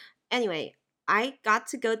space. Anyway, I got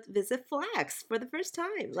to go visit Flax for the first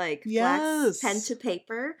time, like Flax Pen to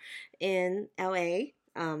Paper in LA,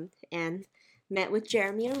 and met with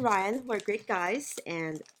Jeremy and Ryan, who are great guys,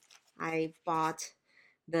 and I bought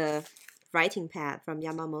the writing pad from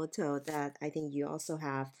Yamamoto that I think you also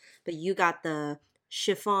have, but you got the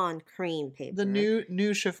chiffon cream paper. The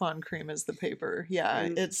new chiffon cream is the paper. Yeah,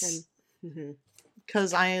 it's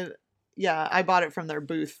because I bought it from their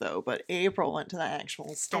booth though, but April went to the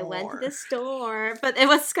actual store. I went to the store, but it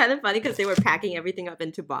was kind of funny because they were packing everything up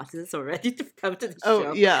into boxes already to come to the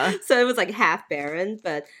show. Oh yeah, so it was like half barren,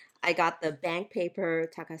 but I got the bank paper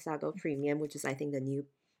Takasago Premium, which is I think the new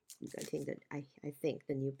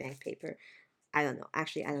bank paper. I don't know.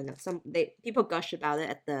 Actually, I don't know. People gushed about it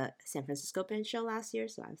at the San Francisco Pen Show last year,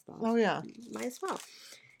 so I thought, oh yeah, might as well.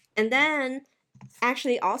 And then,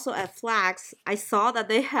 actually, also at Flax, I saw that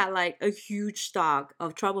they had like a huge stock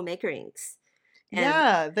of Troublemaker inks. And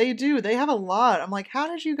yeah, they do. They have a lot. I'm like, how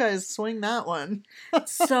did you guys swing that one?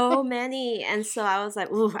 So many. And so I was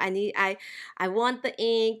like, ooh, I want the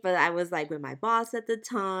ink, but I was like with my boss at the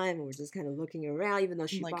time. And we're just kind of looking around, even though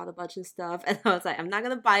she bought a bunch of stuff. And I was like, I'm not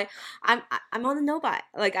gonna buy. I'm on a no buy.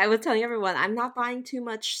 Like I was telling everyone, I'm not buying too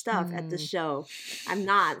much stuff at the show. I'm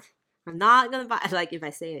not gonna buy. Like if I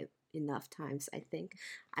say it enough times, I think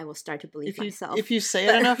I will start to believe myself. If you say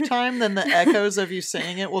it enough time, then the echoes of you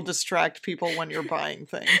saying it will distract people when you're buying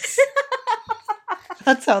things.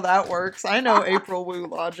 That's how that works. I know April Wu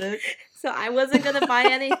logic. So I wasn't gonna buy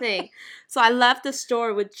anything. So I left the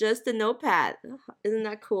store with just a notepad. Isn't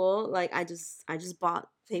that cool? Like I just bought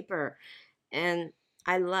paper and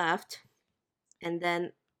I left, and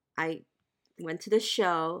then I went to the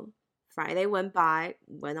show. Friday went by,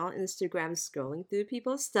 went on Instagram scrolling through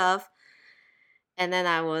people's stuff, and then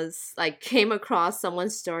I was like came across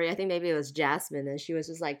someone's story. I think maybe it was Jasmine, and she was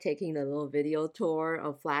just like taking the little video tour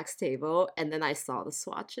of Flax Table, and then I saw the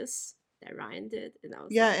swatches that Ryan did, and I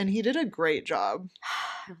was and he did a great job.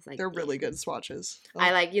 I was like, they're really good swatches.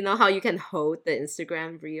 I like how you can hold the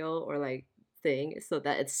Instagram reel or like thing so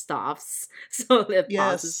that it stops, so it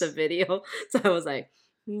pauses the video. So I was like,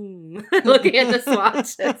 looking at the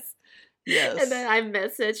swatches. Yes. And then I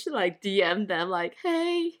messaged, like, DM them, like,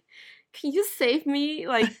 hey, can you save me,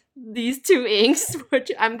 like, these 2 inks?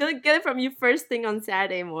 I'm going to get it from you first thing on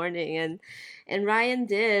Saturday morning. And Ryan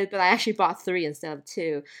did, but I actually bought 3 instead of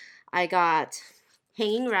 2. I got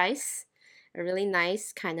Hanging Rice, a really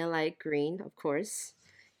nice kind of like green, of course.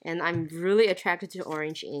 And I'm really attracted to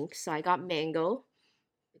orange ink, so I got Mango.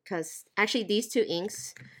 Because, actually, these 2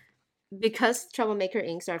 inks, because Troublemaker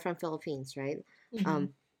inks are from Philippines, right? Mm-hmm.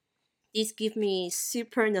 These give me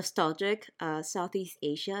super nostalgic Southeast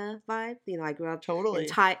Asia vibe. I grew up totally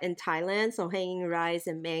in Thailand, so Hanging Rice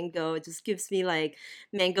and Mango, it just gives me like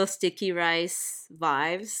mango sticky rice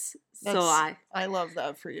vibes. I love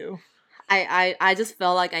that for you. I just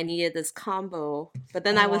felt like I needed this combo, but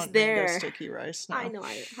then I was there. Mango sticky rice now. I know,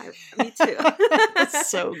 me too. It's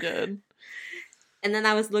so good. And then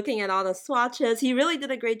I was looking at all the swatches. He really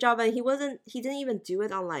did a great job, and he didn't even do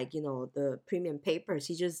it on like, the premium papers.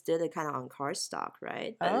 He just did it kind of on cardstock,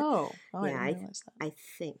 right? But, yeah, I didn't realize that. I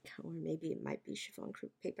think, or maybe it might be chiffon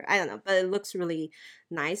paper. I don't know, but it looks really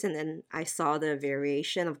nice. And then I saw the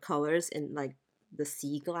variation of colors in like the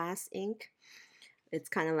sea glass ink. It's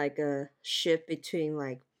kind of like a shift between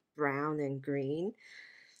like brown and green.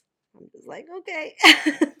 I'm just like, okay.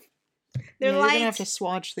 You're They're gonna have to light.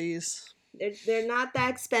 swatch these. They're not that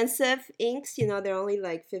expensive inks, they're only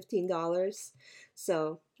like $15.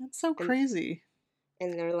 So, That's so and crazy.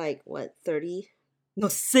 and they're like what, 30? No,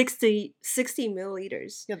 60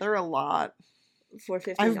 milliliters Yeah, they're a lot. for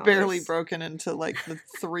 $15. I've barely broken into like the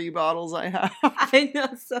 3 bottles I have. I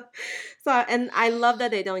know. And I love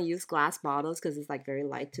that they don't use glass bottles because it's like very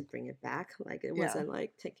light to bring it back. Like it wasn't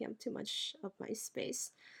like taking up too much of my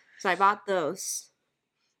space. So I bought those.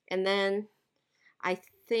 And then I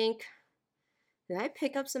think, did I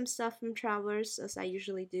pick up some stuff from Travelers as I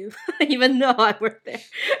usually do? Even though I work there.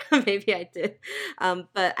 Maybe I did.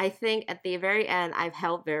 But I think at the very end I've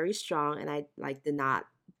held very strong and I like did not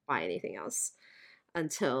buy anything else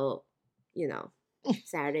until,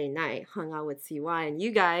 Saturday night, hung out with CY and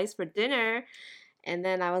you guys for dinner. And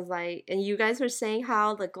then I was like, and you guys were saying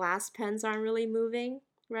how the glass pens aren't really moving,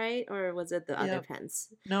 right? Or was it the other pens?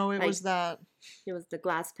 No, it was that. It was the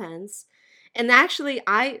glass pens. And actually,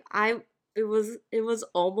 it was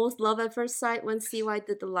almost love at first sight when CY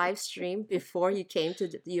did the live stream before he came to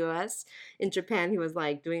the US. In Japan, he was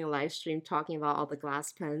like doing a live stream talking about all the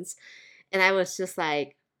glass pens. And I was just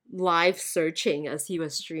like, live searching as he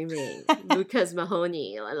was streaming Lucas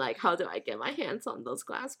Mahoney, and like, how do I get my hands on those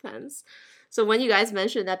glass pens? So when you guys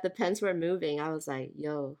mentioned that the pens were moving, I was like,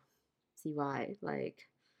 yo, CY, like,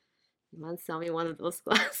 you want to sell me one of those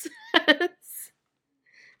glass pens?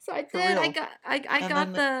 So I did. I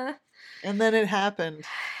got the. And then it happened.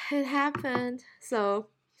 It happened. So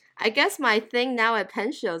I guess my thing now at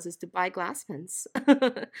pen shows is to buy glass pens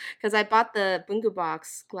because I bought the Bungu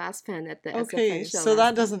Box glass pen at the SF pen show. So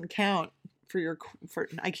that doesn't count for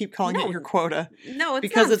I keep calling it your quota. No, it's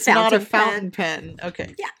because not it's not a fountain pen.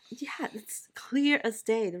 Okay. Yeah, it's clear as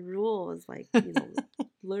day. The rule is like,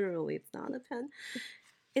 literally, it's not a pen.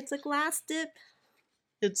 It's a glass dip.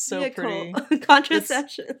 It's so pretty.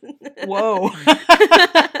 Contraception. Whoa.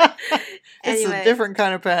 It's a different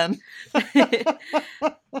kind of pen.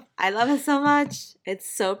 I love it so much. It's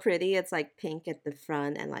so pretty. It's like pink at the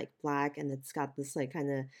front and like black, and it's got this like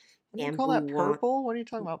kind of. What do you call that? Purple? What are you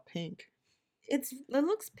talking about? Pink. It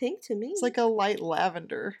looks pink to me. It's like a light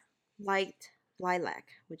lavender. Light lilac,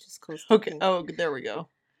 which is close to pink. Oh, there we go.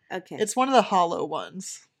 Okay. It's one of the hollow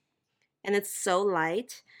ones. And it's so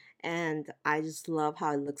light. And I just love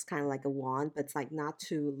how it looks kind of like a wand, but it's like not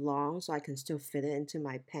too long, so I can still fit it into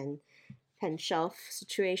my pen shelf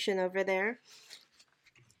situation over there.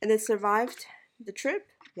 And it survived the trip,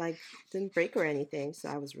 like didn't break or anything. So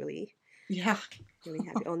I was really happy.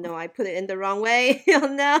 Oh no, I put it in the wrong way. Oh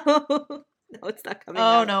no, no, it's not coming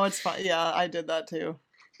out. Oh no, it's fine. Yeah, I did that too.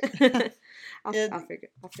 I'll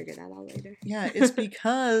figure that out later. Yeah, it's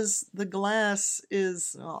because the glass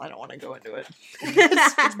is. Well, I don't want to go into it.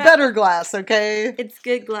 It's better glass, okay? It's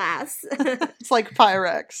good glass. It's like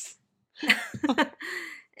Pyrex.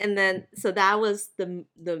 And then, so that was the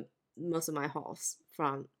most of my hauls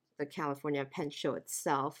from the California Pen Show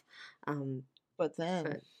itself. But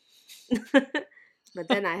then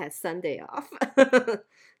I had Sunday off.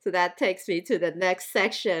 So that takes me to the next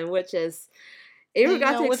section, which is Avery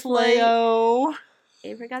got to explain. Leo.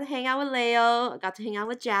 Avery got to hang out with Leo. Got to hang out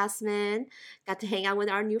with Jasmine. Got to hang out with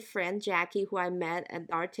our new friend Jackie, who I met at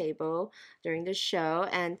our table during the show.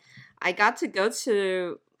 And I got to go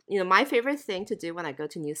to, my favorite thing to do when I go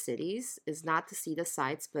to new cities is not to see the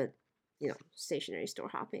sights, but stationery store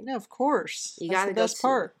hopping. Yeah, of course. That's the best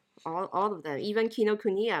part. All of them, even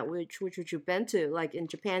Kinokuniya, which you've been to, like in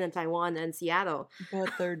Japan and Taiwan and Seattle.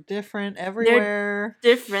 But they're different everywhere.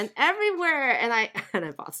 And I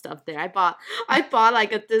bought stuff there. I bought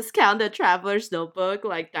like a discounted traveler's notebook,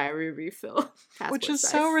 like diary refill, which is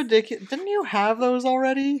so ridiculous. Didn't you have those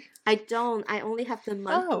already? I don't. I only have the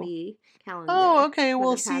monthly calendar. Oh, okay.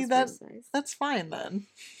 Well, see that's fine then.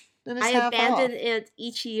 I abandon it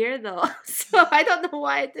each year though, so I don't know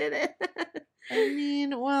why I did it. I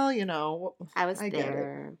mean, well, I was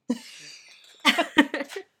there.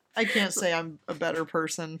 I can't say I'm a better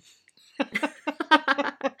person.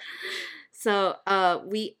 So,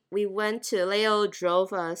 we went to Leo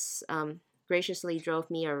drove us, graciously drove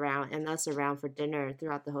me around and us around for dinner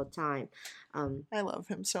throughout the whole time. I love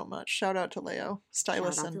him so much. Shout out to Leo,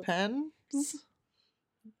 stylus and pens.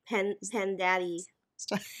 Pen daddy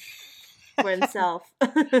for himself.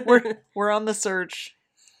 We're on the search.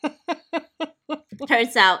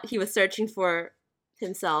 Turns out he was searching for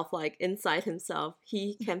himself, like inside himself.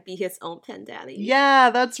 He can be his own pen daddy.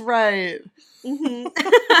 Yeah, that's right. Mm-hmm.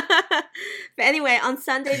 But anyway, on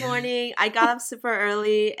Sunday morning, I got up super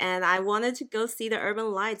early and I wanted to go see the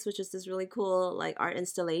Urban Lights, which is this really cool like art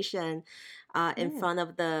installation in front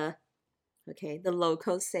of the Okay, the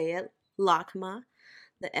locals say it. LACMA,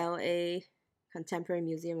 the LA Contemporary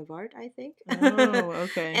Museum of Art, I think. Oh,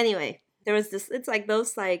 okay. Anyway, there was this. It's like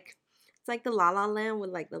those like it's like the La La Land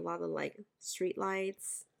with like a lot of like street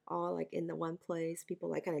lights all like in the one place. People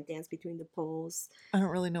like kind of dance between the poles. I don't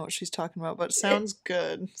really know what she's talking about, but sounds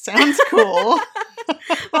good. Sounds cool.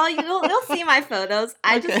 Well, you'll see my photos.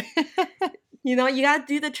 I just Okay. you gotta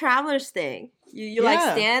do the traveler's thing. You like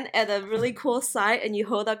Yeah. stand at a really cool site and you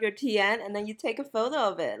hold up your TN and then you take a photo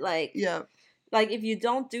of it. Yeah. Like if you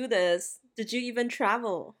don't do this, did you even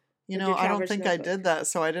travel? You with know, your I don't traveler's think I notebook? did that,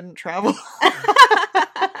 so I didn't travel.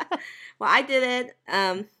 Well, I did it,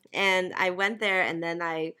 and I went there, and then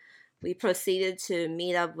we proceeded to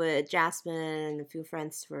meet up with Jasmine and a few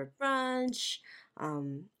friends for brunch,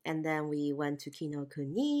 and then we went to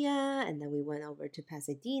Kinokuniya, and then we went over to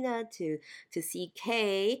Pasadena to see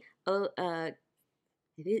Kay. Oh,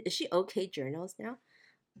 is she OK Journals now?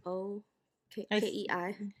 O K I K E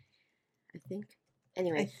I, I think.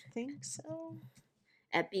 Anyway, think so.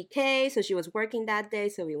 at BK. So she was working that day.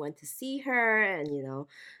 So we went to see her and,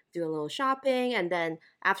 do a little shopping. And then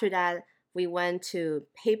after that, we went to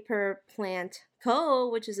Paper Plant Co.,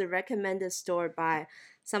 which is a recommended store by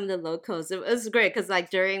some of the locals. It was great because, like,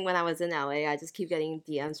 during when I was in LA, I just keep getting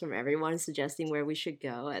DMs from everyone suggesting where we should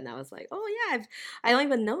go. And I was like, oh, yeah, I don't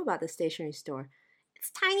even know about the stationery store.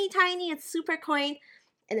 It's tiny, tiny. It's super quaint.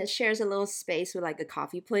 And it shares a little space with like a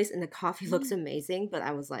coffee place, and the coffee looks amazing. But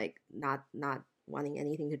I was like, not wanting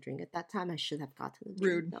anything to drink at that time. I should have gotten a drink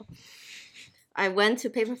Rude. though. I went to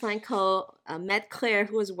Paper Plant Co. Met Claire,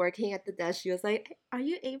 who was working at the desk. She was like, "Are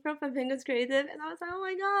you April from Penguins Creative?" And I was like, "Oh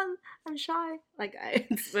my god, I'm shy." Like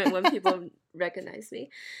when people recognize me,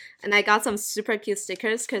 and I got some super cute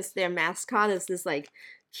stickers because their mascot is this like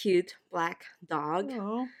cute black dog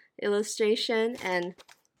Oh. illustration, and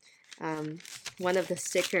one of the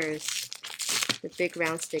stickers, the big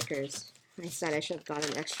round stickers. I said I should have got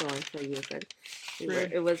an extra one for you, but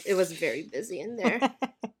it was very busy in there.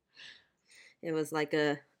 It was like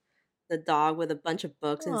the dog with a bunch of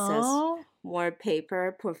books and says Oh, more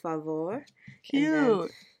paper, por favor. cute. And then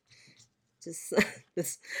just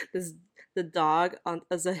this the dog on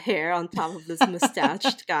as a hair on top of this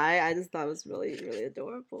mustached guy. I just thought it was really, really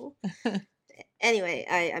adorable. Anyway,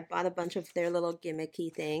 I bought a bunch of their little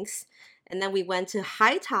gimmicky things. And then we went to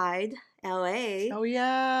High Tide, LA. Oh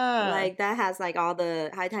yeah. Like that has like all the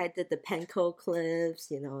High Tide did the Penco clips,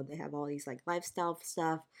 they have all these like lifestyle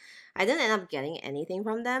stuff. I didn't end up getting anything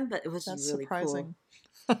from them, but it was That's really surprising.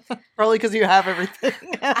 Probably because you have everything.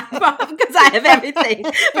 cool. Because I have everything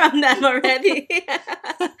from them already.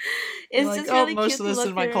 It's like, just really most cute of this to in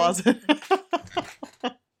look my through. closet.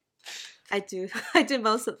 I do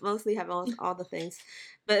mostly have all the things,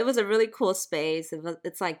 but it was a really cool space.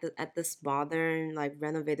 It's like at this modern like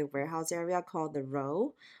renovated warehouse area called the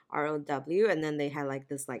ROW, and then they had like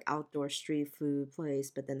this like outdoor street food place,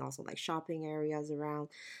 but then also like shopping areas around.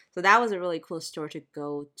 So that was a really cool store to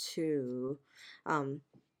go to.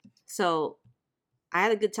 So I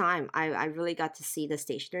had a good time. I really got to see the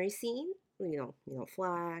stationery scene.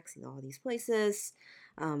 Flax, all these places.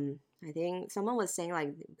 I think someone was saying like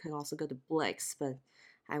you can also go to Blick's, but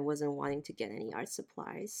I wasn't wanting to get any art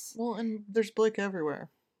supplies. Well, and there's Blick everywhere.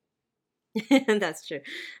 That's true.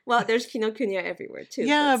 Well, there's Kinokuniya everywhere too.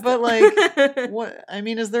 Yeah, but still. what? I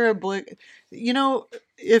mean, is there a Blick?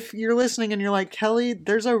 If you're listening and you're like, Kelly,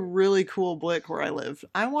 there's a really cool Blick where I live.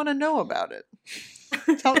 I want to know about it.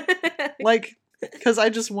 Because I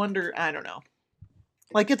just wonder. I don't know.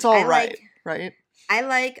 Like, it's all right, right? I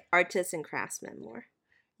like artists and craftsmen more.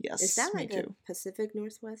 Yes, is that like me a too. Pacific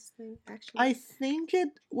Northwest thing? Actually, I think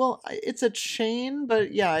it's a chain,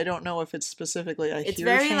 but yeah, I don't know if it's specifically a. It's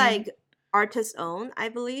very chain. Like artist owned, I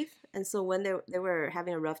believe. And so when they were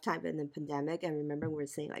having a rough time in the pandemic, and remember we were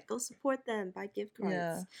saying like, go support them, buy gift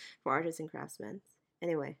cards for artists and craftsmen.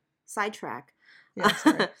 Anyway, sidetrack. Yeah,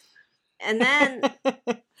 sorry. And then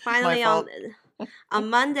finally on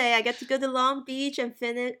Monday, I get to go to Long Beach and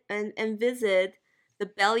finish and visit the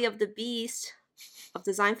Belly of the Beast of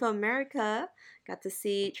Design for America. Got to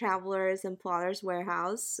see Travelers and Plotters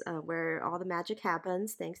Warehouse, where all the magic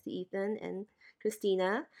happens, thanks to Ethan and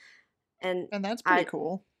Christina. And that's pretty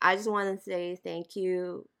cool. I just want to say thank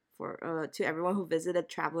you to everyone who visited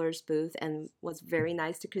Travelers booth and was very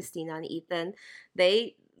nice to Christina and Ethan.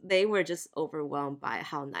 They were just overwhelmed by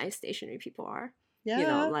how nice stationery people are.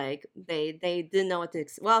 Yeah. Like they didn't know what to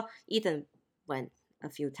well, Ethan went a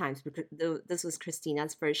few times because this was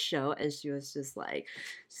Christina's first show, and she was just like,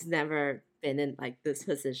 she's never been in like this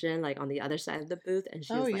position, like on the other side of the booth, and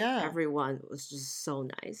she was like, everyone was just so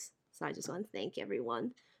nice. So I just want to thank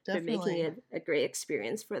everyone They're making Definitely. it a great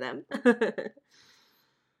experience for them.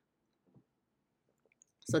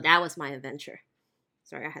 So that was my adventure.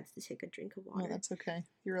 Sorry, I had to take a drink of No, water. that's okay.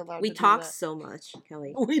 You're allowed We to do talked that. so much,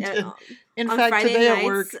 Kelly. We did. In On fact, Friday today at nights.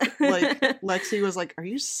 work, like Lexi was like, "Are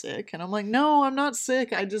you sick?" And I'm like, "No, I'm not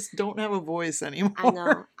sick. I just don't have a voice anymore." I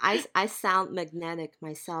know. I sound magnetic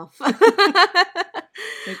myself.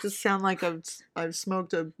 It just sound like I've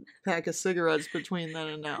smoked a pack of cigarettes between then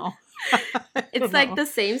and now. It's like the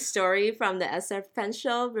same story from the SF Pen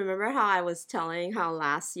Show. Remember how I was telling how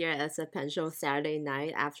last year at SF Pen Show Saturday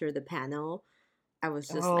night after the panel, I was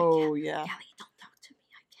just Oh yeah, Kelly, don't talk to me.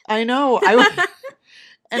 I know.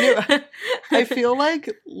 I feel like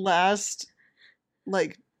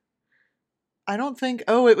like I don't think.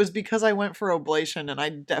 Oh, it was because I went for oblation, and I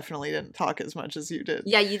definitely didn't talk as much as you did.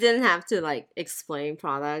 Yeah, you didn't have to like explain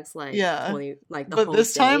products like Yeah, 20 like the but whole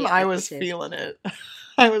this time day. I was feeling it.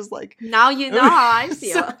 I was like, now you know how I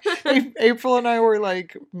feel. April and I were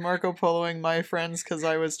like Marco Poloing my friends because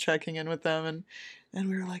I was checking in with them, and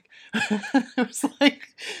we were like, it was like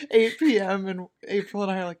 8 p.m. and April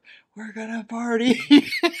and I are like, we're gonna party,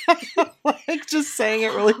 like just saying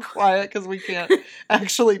it really quiet because we can't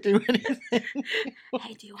actually do anything.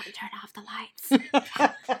 Hey, do you want to turn off the lights?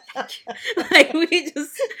 Like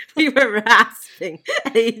we were rasping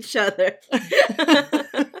at each other.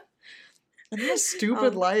 And the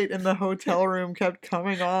stupid light in the hotel room kept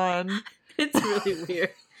coming on. It's really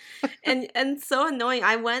weird. And so annoying.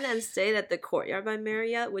 I went and stayed at the Courtyard by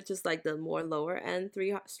Marriott, which is like the more lower end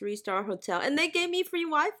three-star hotel, and they gave me free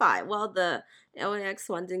Wi-Fi. Well, the LAX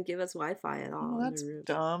one didn't give us Wi-Fi at all. Oh, that's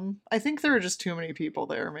dumb. I think there were just too many people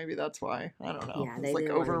there. Maybe that's why. I don't know. Yeah, it's they like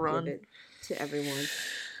didn't overrun. want to give it to everyone.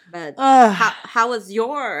 But how was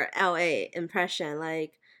your LA impression?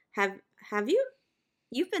 Like, have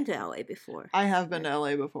you've been to LA before? I have been to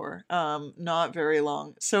LA before. Not very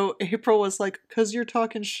long. So April was like, "'Cause you're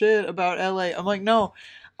talking shit about LA." I'm like, "No,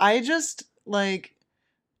 I just like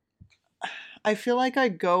I feel like I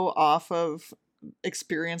go off of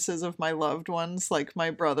experiences of my loved ones. Like my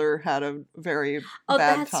brother had a very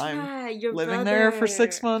bad time living there for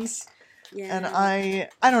 6 months." Yeah. And I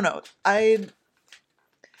don't know.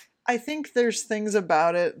 I think there's things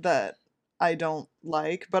about it that I don't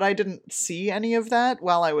like, but I didn't see any of that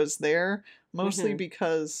while I was there, mostly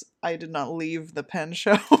because I did not leave the pen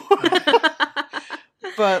show.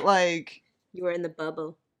 But like, you were in the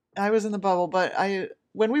bubble. I was in the bubble, but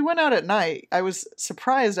when we went out at night, I was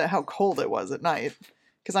surprised at how cold it was at night.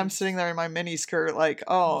 Because I'm sitting there in my mini skirt like,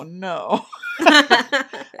 oh no.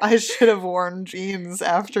 I should have worn jeans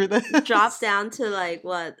after this. Drop down to like,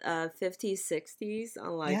 what, 50s, 60s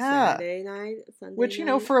on like Saturday night, Sunday Which, you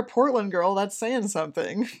night? know, for a Portland girl, that's saying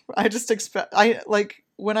something. I just expect,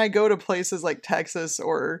 when I go to places like Texas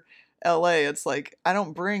or LA, it's like, I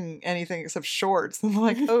don't bring anything except shorts. I'm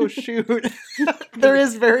like, oh shoot, there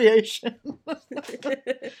is variation.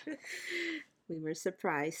 We were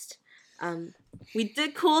surprised. We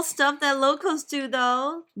did cool stuff that locals do,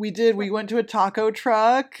 though. We did. We went to a taco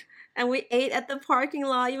truck. And we ate at the parking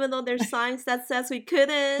lot, even though there's signs that says we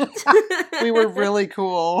couldn't. We were really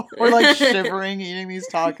cool. We're like shivering eating these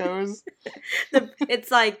tacos. It's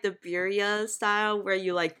like the birria style where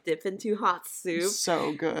you like dip into hot soup.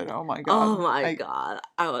 So good. Oh my god. Oh my god.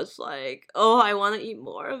 I was like, oh, I want to eat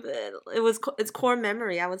more of it. It's core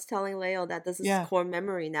memory. I was telling Leo that this is core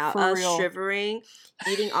memory now. For us real. shivering,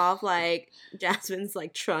 eating off like Jasmine's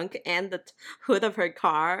like trunk and the hood of her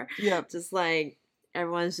car. Yep. Just like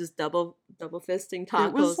everyone's just double fisting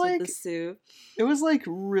tacos with the soup. It was like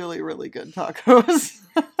really, really good tacos.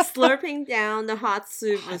 Slurping down the hot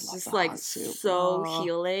soup was just like so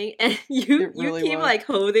healing. And you keep like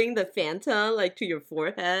holding the Fanta like to your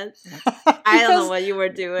forehead. I don't know what you were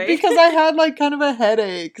doing. Because I had like kind of a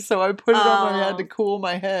headache, so I put it on my head to cool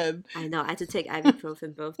my head. I know. I had to take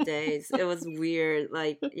ibuprofen both days. It was weird.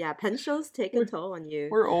 Like, yeah, pen shows take a toll on you.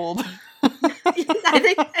 We're old.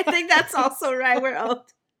 I think that's also right. We're old.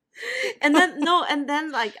 And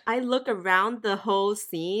then like I look around the whole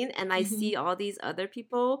scene and I see all these other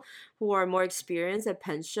people who are more experienced at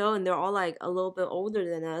pen show, and they're all like a little bit older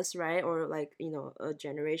than us, right? Or like, you know, a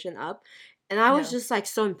generation up. And I was just like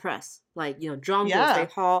so impressed. Like, you know, drum girls, they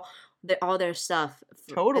haul all their stuff.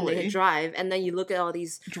 Totally. And they drive. And then you look at all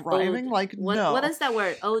these driving old, like what is that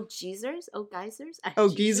word? Oh, geezers? Oh, geysers?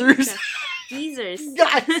 Geezers. Geezers.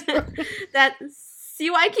 Geysers. That. See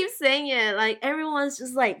why I keep saying it? Like everyone's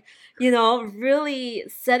just like, you know, really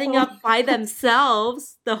setting up by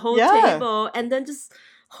themselves the whole table, and then just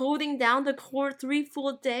holding down the core 3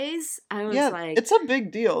 full days. I was like, it's a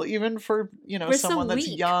big deal, even for, you know, someone that's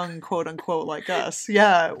young, quote unquote, like us.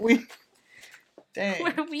 Yeah, Dang.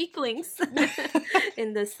 We're weaklings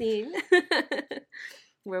in the scene.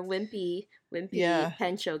 We're wimpy Yeah.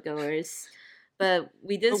 pen show goers. But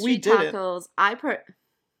we did But we street did it. tacos.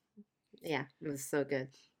 Yeah, it was so good.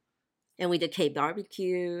 And we did K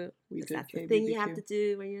barbecue. That's the thing you have to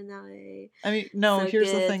do when you're in LA. I mean, no, So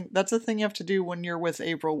here's the good. thing. That's the thing you have to do when you're with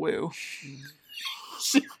April Wu.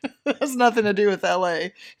 It has nothing to do with LA.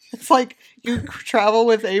 It's like you travel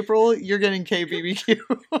with April, you're getting KBBQ.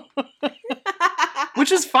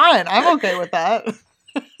 Which is fine. I'm okay with that.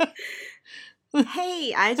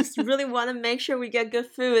 Hey, I just really want to make sure we get good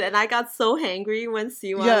food, and I got so hangry when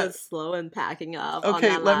Siwa was slow and packing up. Okay,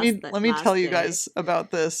 on let me tell you day. guys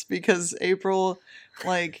about this because April,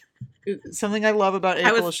 like, something I love about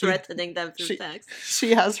April. I was threatening them through text.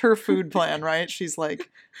 She has her food plan, right? She's like,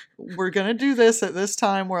 we're gonna do this at this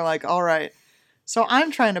time. We're like, all right. So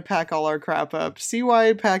I'm trying to pack all our crap up.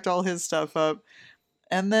 CY packed all his stuff up.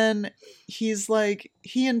 And then he's like,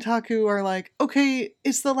 he and Taku are like, okay,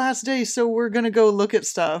 it's the last day, so we're going to go look at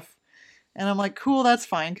stuff. And I'm like, cool, that's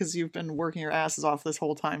fine, because you've been working your asses off this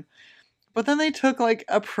whole time. But then they took like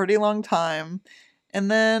a pretty long time.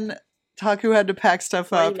 And then Taku had to pack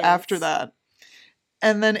stuff up after that.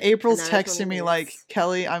 And then April's texting me like,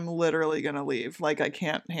 Kelly, I'm literally going to leave. Like, I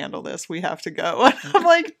can't handle this. We have to go. And I'm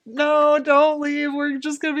like, no, don't leave. We're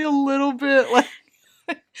just going to be a little bit like,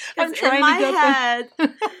 I'm trying in my to get head,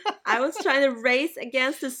 I was trying to race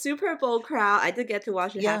against the Super Bowl crowd. I did get to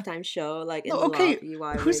watch the halftime show, like in the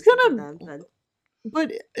lobby. Who's gonna?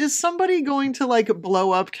 But is somebody going to like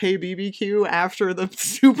blow up KBBQ after the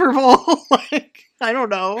Super Bowl? Like, I don't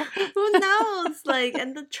know. Who knows? Like,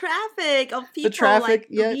 and the traffic of people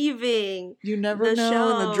leaving. You never know.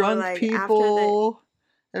 Show, and the drunk people.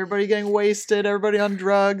 Everybody getting wasted, everybody on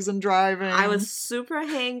drugs and driving. I was super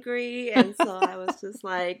hangry, and so I was just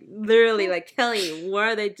like, literally, like, Kelly, what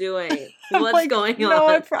are they doing? What's going on? No,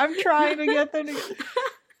 I'm trying to get them to.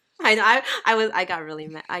 I know. I got really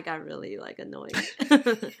mad. I got really like annoyed.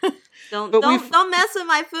 Don't mess with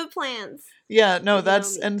my food plans. Yeah, no,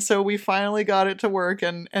 and so we finally got it to work,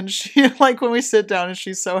 and she like when we sit down and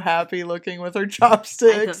she's so happy looking with her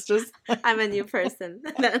chopsticks. Just I'm a new person.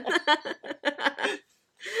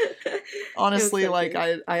 Honestly, like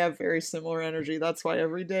I have very similar energy. That's why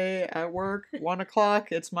every day at work,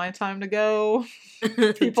 1:00, it's my time to go.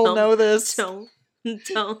 People know this. Don't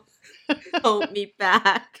hold me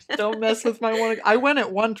back. Don't mess with my one. I went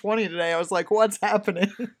at 1:20 today. I was like, what's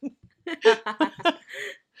happening? I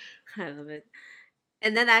love it.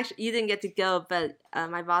 And then actually, you didn't get to go, but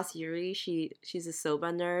my boss Yuri, she's a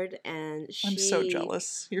soba nerd, and I'm so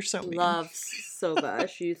jealous. You're so mean. Loves soba.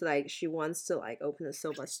 She's like, she wants to like open a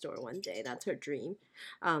soba store one day. That's her dream.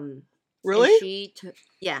 Really?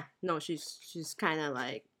 She's kind of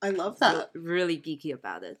like, I love that. Really geeky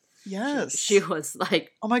about it. Yes. She was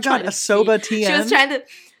like, oh my god, a soba TN.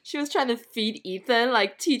 She was trying to feed Ethan,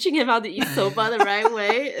 like teaching him how to eat soba the right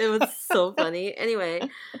way. It was so funny. Anyway,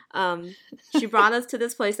 she brought us to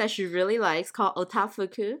this place that she really likes called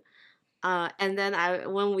Otafuku. And then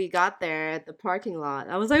when we got there at the parking lot,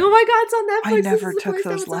 I was like, oh my god, it's on Netflix. I never took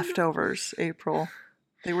those leftovers, April.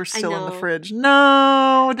 They were still in the fridge.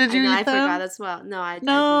 No, did you eat them? I forgot as well. No, I didn't.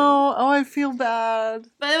 I feel bad.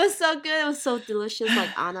 But it was so good. It was so delicious, like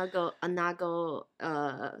anago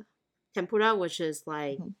tempura, which is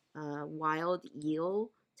like wild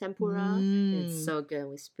eel tempura. It's so good.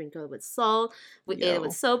 We sprinkled it with salt. We ate it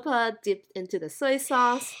with sopa, dipped into the soy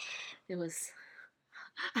sauce. It was.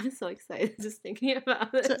 I'm so excited just thinking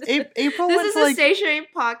about it. So April this is a stationery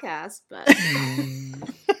podcast, but.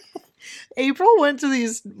 April went to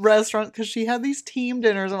these restaurants because she had these team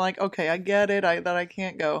dinners. I'm like, okay, I get it, that I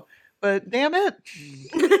can't go. But damn it.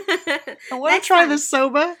 I want to try this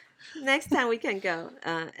soba. Next time we can go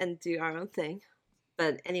and do our own thing.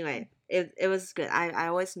 But anyway, it was good. I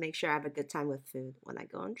always make sure I have a good time with food when I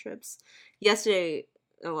go on trips.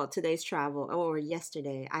 Today's travel, or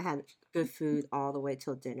yesterday, I had good food all the way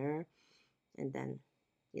till dinner. And then,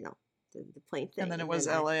 the plane thing. And then it was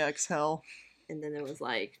LAX hell. And then it was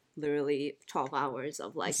like literally 12 hours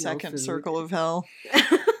of like the second circle of hell.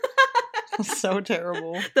 So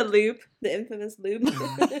terrible. The infamous loop.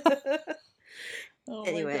 Oh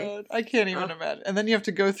anyway. My god, I can't even imagine. And then you have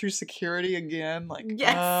to go through security again. Like,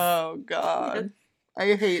 yes. Oh god,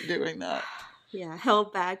 I hate doing that. Yeah,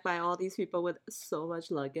 held back by all these people with so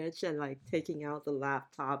much luggage and like taking out the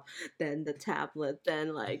laptop, then the tablet,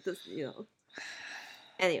 then like this,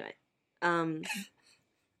 Anyway,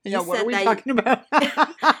 yeah, what are we talking about?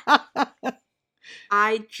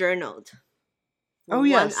 I journaled. For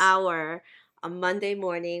 1 hour on Monday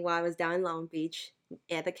morning while I was down in Long Beach.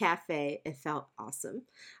 at the cafe. It felt awesome.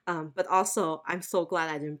 But also, I'm so glad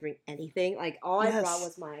I didn't bring anything. Like, all I brought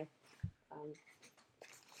was um,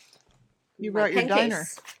 you my brought your pen diner.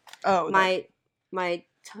 case. Oh, My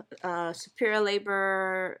Superior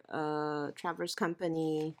Labor Travelers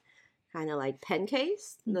Company kind of like pen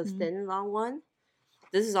case, the thin long one.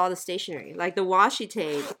 This is all the stationery. Like the washi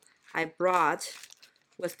tape I brought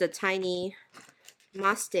was the tiny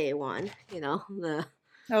Maste one, the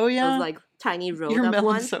those like tiny rolled your up melon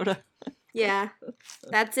one. soda. Yeah,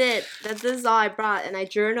 that's it. This is all I brought, and I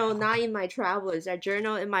journal not in my travelers. I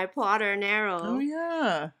journal in my plotter and arrow. Oh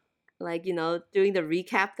yeah. Like doing the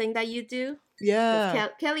recap thing that you do. Yeah.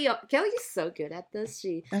 Kelly's so good at this.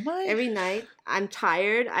 Am I? Every night I'm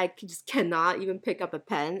tired. I just cannot even pick up a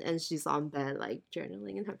pen, and she's on bed like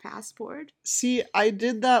journaling in her passport. See, I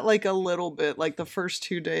did that like a little bit, like the first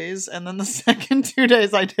 2 days, and then the second 2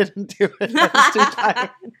 days I didn't do it. I was too tired.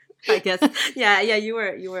 I guess. Yeah. You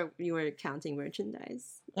were counting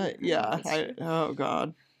merchandise. Oh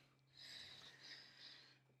God.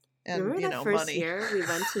 And remember that first money. year we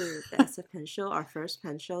went to the SF Pen Show, our first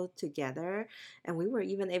pen show together, and we were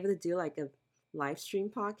even able to do like a live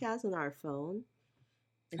stream podcast on our phone.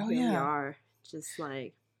 And here we are, just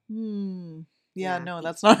like. Yeah, no,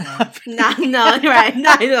 that's not happening. No, right.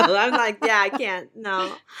 No, I know. I'm like, yeah, I can't.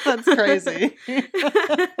 No. That's crazy.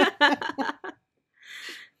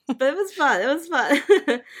 But it was fun.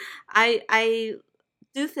 I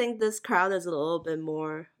do think this crowd is a little bit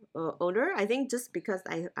more older. I think just because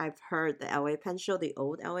I've heard the LA pen show, the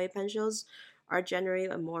old LA pen shows are generally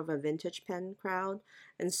more of a vintage pen crowd.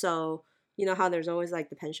 And so, you know how there's always like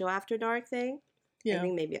the pen show after dark thing? Yeah. I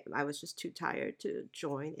think maybe I was just too tired to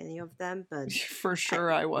join any of them, but for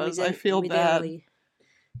sure I was. I feel bad. We didn't really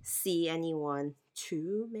see anyone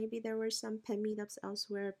too. Maybe there were some pen meetups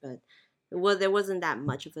elsewhere, but there wasn't that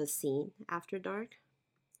much of a scene after dark,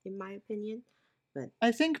 in my opinion. But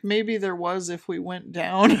I think maybe there was if we went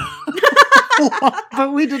down.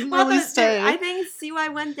 But we didn't really stay. I think CY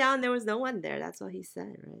went down, there was no one there. That's what he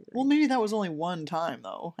said, right? Like, well, maybe that was only one time,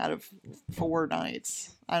 though, out of 4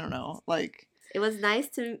 nights. I don't know. Like, it was nice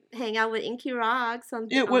to hang out with Inky Rocks.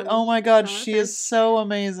 Oh my God, she is so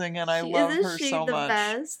amazing, and I love her so much.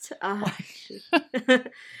 Best? Oh,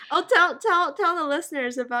 tell the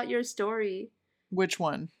listeners about your story. Which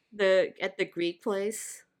one? At the Greek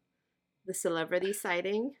place. The celebrity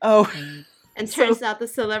sighting. Oh. And turns out the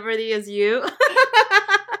celebrity is you.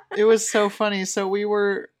 It was so funny. So we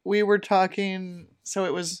were talking. So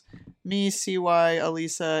it was me, CY,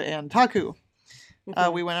 Elisa, and Taku.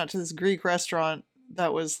 Mm-hmm. We went out to this Greek restaurant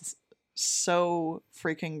that was so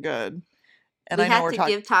freaking good. And we had to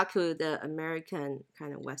give Taku the American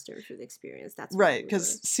kind of Western food experience. That's right,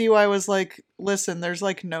 because CY was like, "Listen, there's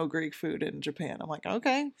like no Greek food in Japan." I'm like,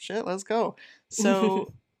 "Okay, shit, let's go."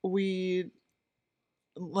 So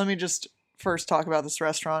let me just first talk about this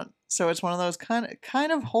restaurant. So it's one of those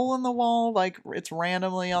kind of hole in the wall, like it's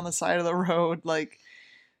randomly on the side of the road. Like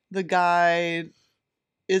the guy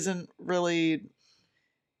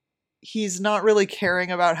he's not really caring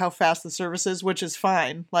about how fast the service is, which is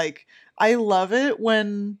fine. Like I love it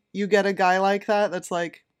when you get a guy like that that's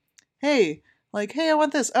like, hey, I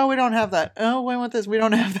want this. Oh, we don't have that. Oh, I want this. We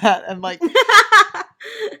don't have that. And like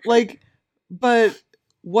but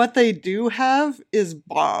what they do have is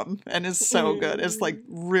bomb and is so good. It's like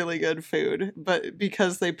really good food, but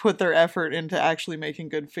because they put their effort into actually making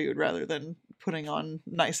good food rather than putting on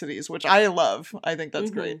niceties, which I love. I think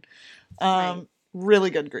that's great. Right.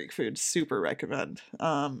 Really good Greek food. Super recommend.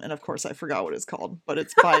 And of course I forgot what it's called, but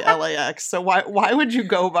it's by LAX. So why would you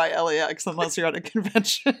go by LAX unless you're at a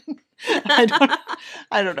convention?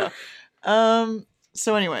 I don't know.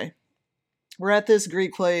 So anyway, we're at this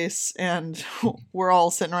Greek place and we're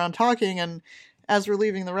all sitting around talking, and as we're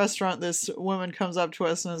leaving the restaurant, this woman comes up to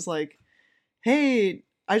us and is like, hey,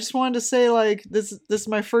 I just wanted to say, like, this is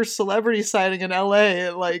my first celebrity sighting in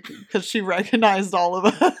LA, like, because she recognized all of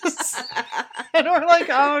us. And we're like,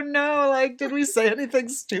 oh no, like, did we say anything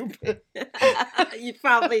stupid? You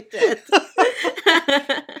probably did.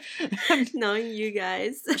 Knowing you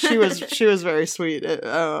guys. She was very sweet.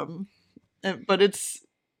 But it's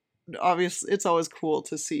obviously, it's always cool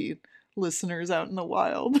to see listeners out in the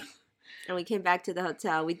wild. And we came back to the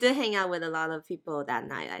hotel. We did hang out with a lot of people that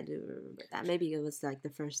night. I do remember that. Maybe it was like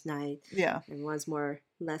the first night. Yeah. Everyone's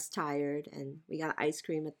less tired. And we got ice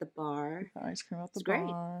cream at the bar. Ice cream at the bar.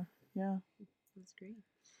 Great. Yeah. It was great.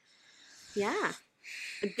 Yeah.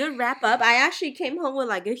 A good wrap up. I actually came home with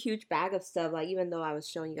like a huge bag of stuff. Like, even though I was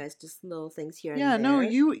showing you guys just little things here and there. Yeah, no,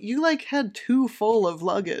 you like had 2 full of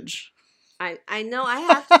luggage. I know. I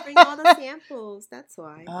have to bring all the samples. That's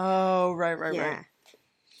why. Oh, right.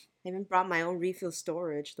 I even brought my own refill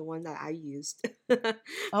storage, the one that I used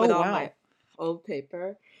Oh, with all my wow. old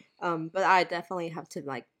paper. But I definitely have to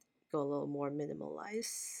like go a little more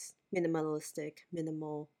minimalistic,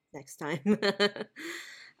 minimal next time.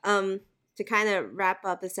 um, to kind of wrap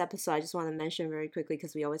up this episode, I just want to mention very quickly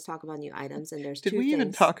because we always talk about new items, and there's Did two we even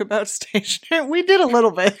things. talk about stationery? We did a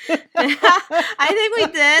little bit. I think we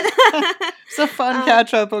did. It's a fun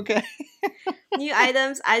catch up, okay? New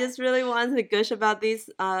items. I just really wanted to gush about these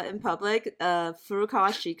in public.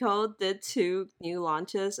 Furukawa Shiko did 2 new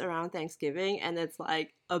launches around Thanksgiving, and it's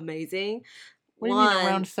like amazing. What do you mean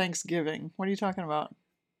around Thanksgiving? What are you talking about?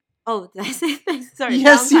 Oh, did I say thanks? Sorry,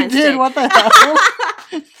 Yes, Valentine's you did. Day. What the hell?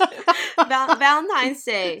 Valentine's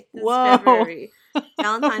Day this Whoa. February.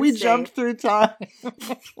 Valentine's We Day. jumped through time.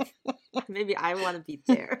 Maybe I want to be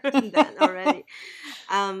there then already.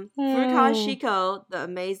 Furukawa Shiko, the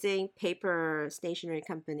amazing paper stationery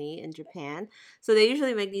company in Japan. So they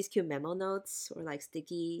usually make these cute memo notes or like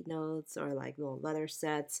sticky notes or like little letter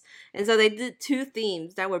sets. And so they did 2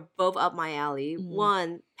 themes that were both up my alley.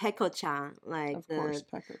 One, Peko-chan, like Of course,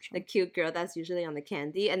 Peko-chan. the cute girl that's usually on the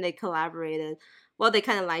candy. And they collaborated. Well, they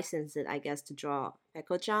kind of licensed it, I guess, to draw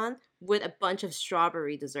Peko-chan with a bunch of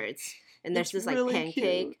strawberry desserts. And there's this really like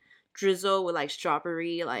pancake cute. drizzle with like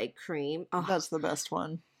strawberry like cream. Oh, That's the best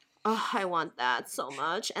one. Oh, I want that so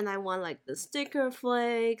much. And I want like the sticker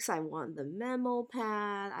flakes. I want the memo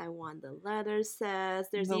pad. I want the letter sets.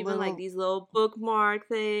 There's even like these little bookmark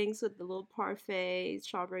things with the little parfait,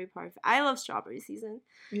 strawberry parfait. I love strawberry season.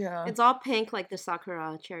 Yeah. It's all pink like the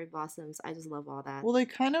sakura cherry blossoms. I just love all that. Well, they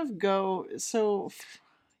kind of go, so,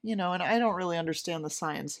 you know, and I don't really understand the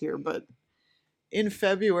science here, but in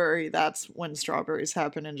February, that's when strawberries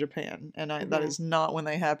happen in Japan. And that is not when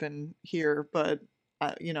they happen here, but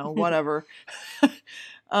you know, whatever.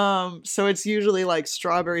 So it's usually like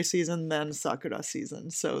strawberry season, then sakura season.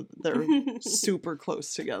 So they're super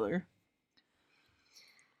close together.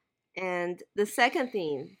 And the second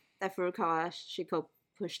theme that Furukawa Shiko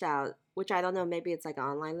pushed out, which I don't know, maybe it's like an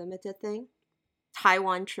online limited thing.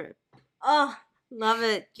 Taiwan trip. Oh, love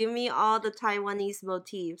it. Give me all the Taiwanese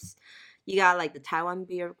motifs. You got like the Taiwan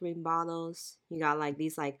beer green bottles. You got like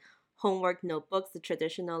these like homework notebooks, the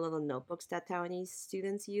traditional little notebooks that Taiwanese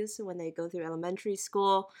students use when they go through elementary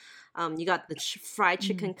school. You got the fried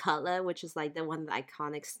chicken cutlet, which is like one of the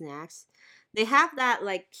iconic snacks. They have that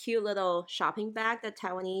like cute little shopping bag that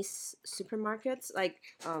Taiwanese supermarkets like.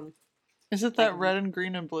 Is it that red and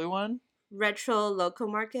green and blue one? Retro local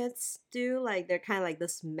markets do, like they're kind of like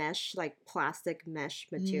this mesh, like plastic mesh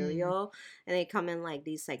material, and they come in like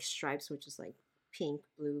these like stripes, which is like pink,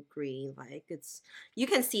 blue, green. Like you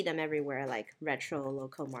can see them everywhere, like retro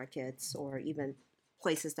local markets or even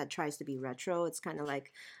places that tries to be retro. It's kind of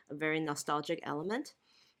like a very nostalgic element.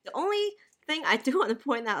 The only thing I do want to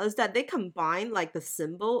point out is that they combine like the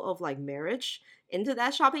symbol of like marriage into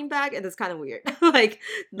that shopping bag, and it's kind of weird. Like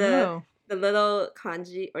the little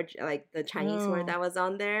kanji or like the Chinese word that was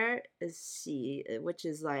on there is "xi," which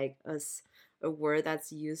is like a word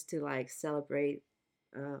that's used to like celebrate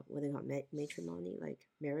what they call matrimony, like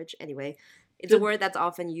marriage. Anyway, it's a word that's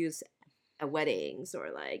often used at weddings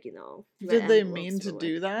or like, you know. Did they mean to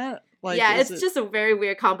do that? Like, yeah, it's just a very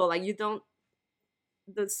weird combo. Like you don't.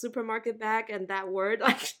 The supermarket bag and that word,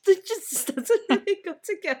 like, it just doesn't really go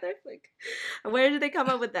together. Like, where did they come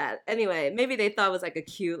up with that? Anyway, maybe they thought it was like a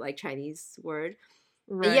cute, like, Chinese word.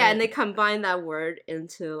 Right. Yeah, and they combined that word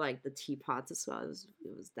into like the teapots as well.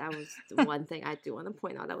 That was the one thing I do want to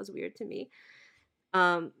point out that was weird to me.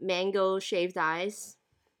 Mango shaved ice,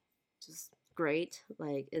 just great.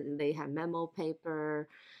 Like they have memo paper,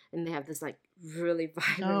 and they have this like really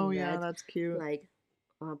vibrant red, that's cute. Like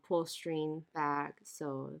polystyrene bag.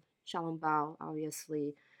 So Xiaolongbao,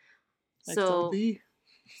 obviously. XLB.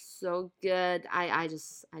 So good. I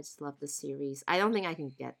just love the series. I don't think I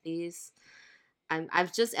can get these. I'm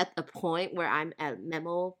just at the point where I'm at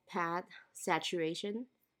memo pad saturation,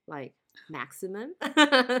 like maximum.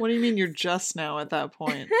 What do you mean you're just now at that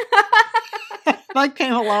point? That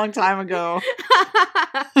came a long time ago.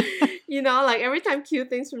 You know, like every time cute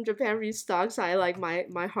things from Japan restocks, I like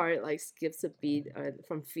my heart like skips a beat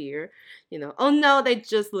from fear. You know, oh no, they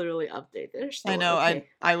just literally updated their store. I know. Okay.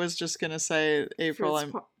 I was just gonna say,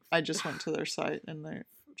 April. I just went to their site and they're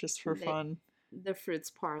just for fun. The Fruits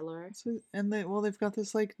Parlor. So, and they've got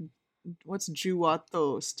this like, what's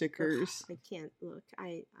Juwato stickers? I can't look.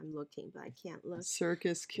 I'm looking, but I can't look.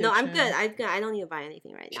 Circus Kitchen. No, I'm good. I don't need to buy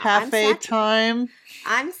anything right now. Cafe time.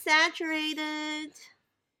 I'm saturated.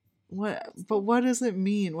 What? But what does it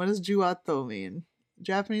mean? What does Juwato mean?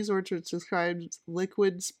 Japanese orchards describes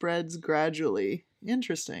liquid spreads gradually.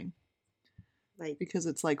 Interesting. Like, because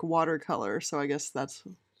it's like watercolor, so I guess that's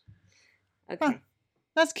okay.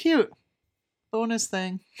 That's cute. Bonus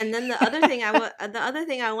thing. And then the other thing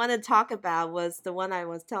I want to talk about was the one I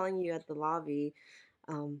was telling you at the lobby.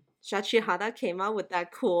 Shachihara came out with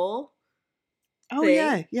that cool Oh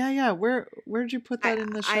thing. yeah. Where'd you put that in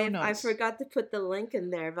the show notes? I forgot to put the link in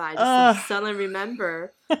there, but I just suddenly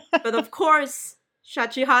remember. But of course,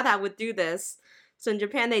 Shachihara would do this. So in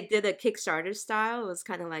Japan, they did a Kickstarter style. It was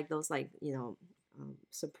kind of like those, like,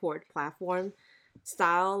 support platform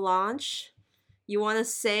style launch. You want to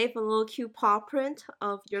save a little cute paw print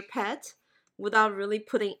of your pet without really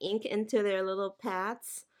putting ink into their little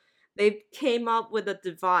pads. They came up with a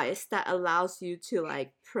device that allows you to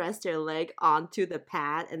like press their leg onto the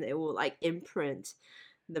pad and it will like imprint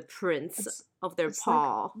the prints of their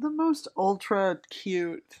paw. Like the most ultra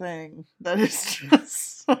cute thing that is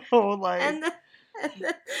just so like. And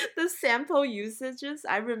the sample usages,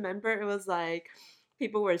 I remember it was like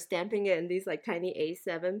people were stamping it in these like tiny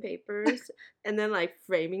A7 papers and then like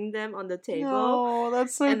framing them on the table. Oh,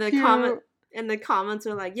 that's so and cute. The comments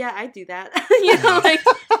were like, yeah, I do that.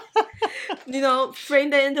 Frame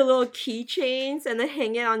that into little keychains and then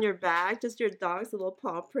hang it on your back, just your dog's little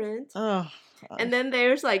paw print. Oh. And then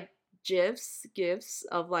there's like gifs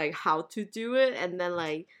of like how to do it, and then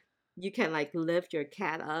like you can like lift your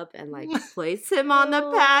cat up and like place him on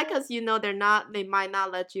the pad because they might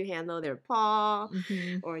not let you handle their paw,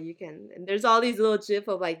 or you can. And there's all these little gif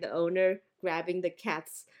of like the owner grabbing the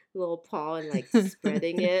cat's little paw and like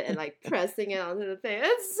spreading it and like pressing it onto the thing.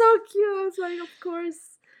 It's so cute. I was like, of course.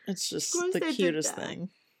 It's just the cutest thing.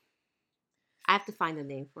 I have to find a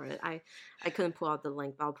name for it. I couldn't pull out the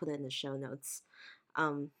link, but I'll put it in the show notes.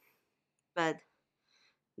 But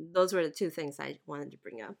those were the two things I wanted to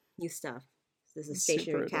bring up. New stuff. This is a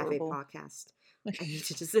Stationery Cafe podcast. I need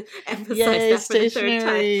to just emphasize that for the third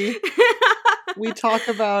time. We talk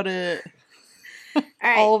about it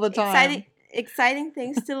right, all the time. Exciting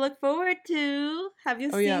things to look forward to. Have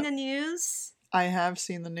you seen the news? I have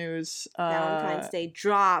seen the news. Valentine's Day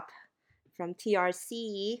drop from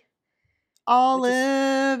TRC.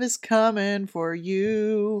 Olive is coming for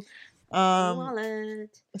you.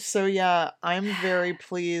 So yeah, I'm very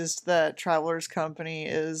pleased that Traveler's Company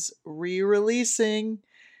is re-releasing.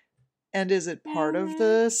 And is it part of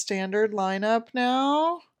the standard lineup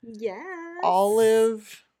now? Yes.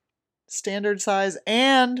 Olive, standard size,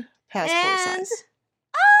 and passport size.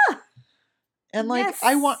 And like, yes.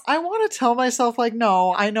 I want to tell myself like,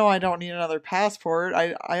 no, I know I don't need another passport.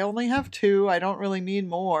 I only have 2. I don't really need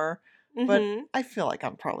more. But I feel like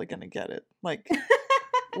I'm probably gonna get it. Like,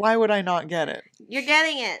 why would I not get it? You're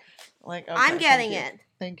getting it. Like, okay, I'm getting it.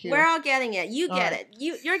 Thank you. We're all getting it. You get it.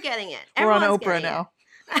 You're getting it. Everyone's We're on Oprah now.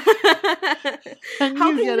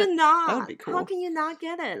 How can you not? That would be cool. How can you not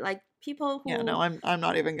get it? Like people who. Yeah, no, I'm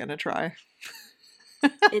not even gonna try.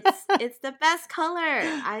 it's the best color.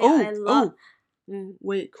 I love.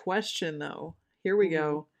 Wait, question though. Here we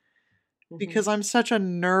go. Because I'm such a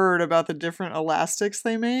nerd about the different elastics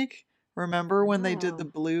they make. Remember when they did the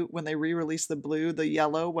blue, when they re-released the blue, the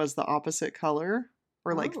yellow was the opposite color,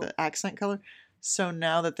 or like the accent color. So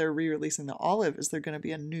now that they're re-releasing the olive, is there going to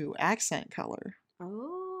be a new accent color?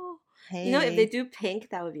 Oh. Hey. You know, if they do pink,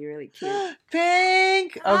 that would be really cute.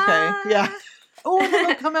 Pink! Okay, yeah. Oh, and then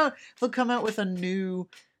they'll come out with a new,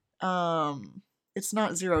 it's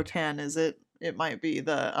not 010, is it? It might be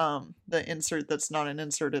the insert that's not an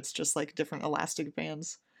insert, it's just like different elastic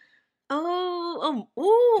bands.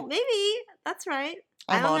 Oh, maybe. That's right.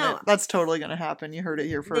 I don't know. That's totally going to happen. You heard it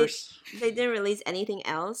here first. They didn't release anything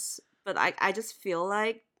else, but I just feel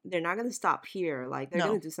like they're not going to stop here. Like, they're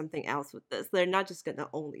going to do something else with this. They're not just going to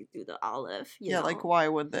only do the olive, you know? Like, why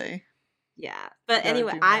would they? Yeah. But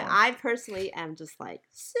anyway, I personally am just, like,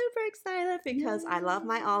 super excited because I love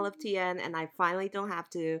my olive TN, and I finally don't have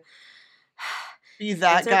to... be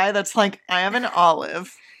that guy that's like, I have an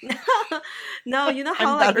olive. No, you know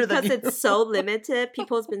how like because it's so limited,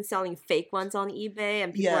 people's been selling fake ones on eBay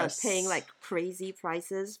and people are paying like crazy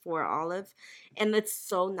prices for olive, and it's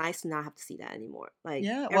so nice to not have to see that anymore. Like,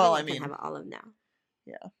 everyone can have an olive now.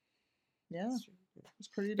 Yeah, it's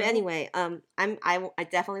pretty dope. But anyway, I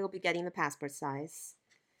definitely will be getting the passport size.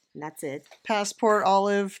 And that's it. Passport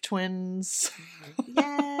olive twins.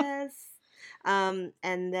 Yes. And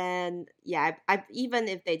then I even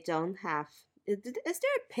if they don't have, is there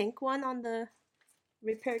a pink one on the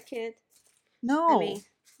repair kit? No, I mean,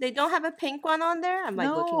 they don't have a pink one on there. I'm like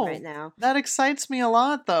looking right now. That excites me a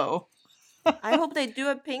lot, though. I hope they do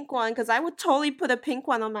a pink one because I would totally put a pink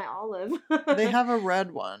one on my olive. They have a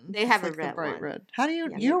red one. They have it's a like red the bright one. red. How do you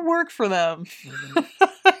Yeah, you work for them?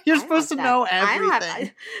 I You're don't supposed to have know that. I don't have.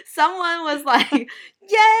 everything. Someone was like, "Yay,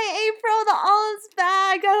 April, the olive's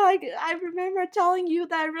back!" I remember telling you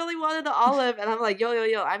that I really wanted the olive, and I'm like, "Yo,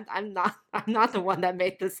 I'm not the one that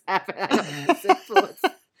made this happen. I don't have this influence."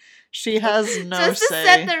 She has no just to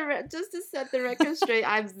say. just to set the record straight,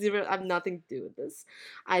 I'm nothing to do with this.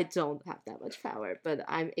 I don't have that much power, but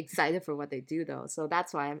I'm excited for what they do though. So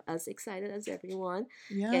that's why I'm as excited as everyone.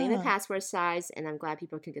 Getting the Yeah. passport size, and I'm glad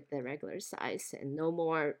people can get the regular size and no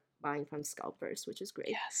more buying from scalpers, which is great.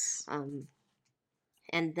 Yes.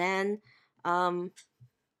 And then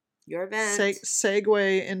your event.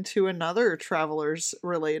 Segue into another travelers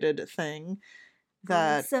related thing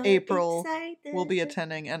that so April excited. will be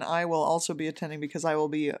attending, and I will also be attending because I will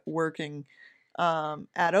be working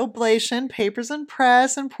at Oblation Papers and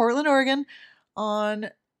Press in Portland, Oregon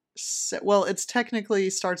on it's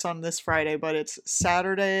technically starts on this Friday, but it's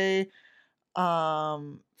Saturday,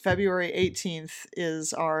 February 18th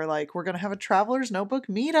is our we're gonna have a traveler's notebook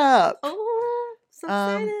meetup. Oh, so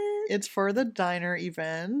excited. It's for the diner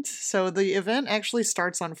event. So the event actually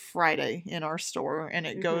starts on Friday in our store and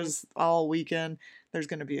it goes all weekend. There's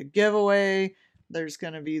going to be a giveaway. There's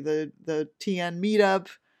going to be the TN meetup.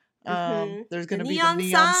 There's going to be the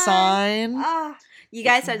neon sign. Oh, you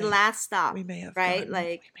guys are the last stop. We may have right? we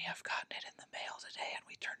may have gotten it in the mail today and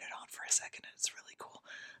we turned it on for a second and it's really cool.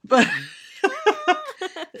 But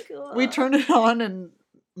cool. We turned it on and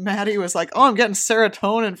Maddie was like, "Oh, I'm getting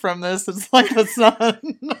serotonin from this. It's like the sun."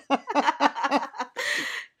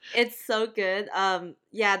 It's so good.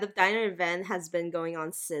 Yeah, the diner event has been going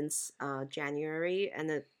on since January, and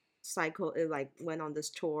it went on this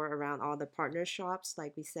tour around all the partner shops,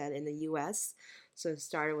 like we said, in the U.S. So it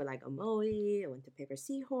started with Amoe, I went to Paper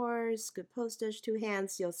Seahorse, Good Postage, Two Hands,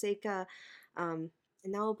 Yoseka, and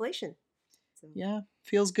now Oblation. So. Yeah,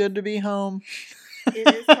 feels good to be home.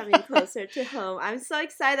 It is coming closer to home. I'm so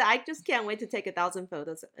excited. I just can't wait to take 1,000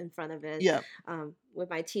 photos in front of it. Yeah.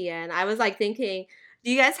 With my TN. I was thinking,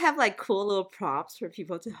 do you guys have cool little props for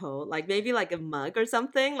people to hold? Maybe a mug or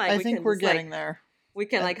something? I think we're getting there. We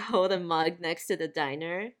can hold a mug next to the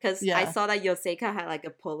diner. Because I saw that Yoseka had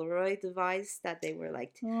a Polaroid device that they were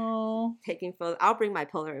taking photos. I'll bring my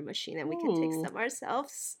Polaroid machine and we can take some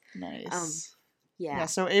ourselves. Nice. Yeah,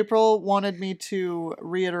 so April wanted me to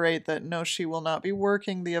reiterate that no, she will not be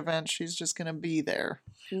working the event. She's just going to be there.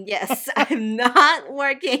 Yes, I'm not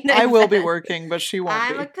working. I will be working, but she won't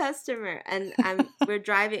I'm a customer, and we're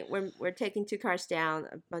driving. We're taking 2 cars down.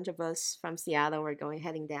 A bunch of us from Seattle. We're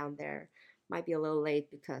heading down there. Might be a little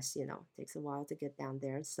late because it takes a while to get down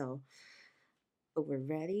there. So, but we're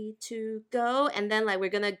ready to go. And then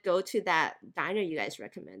we're gonna go to that diner you guys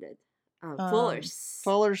recommended, Fuller's.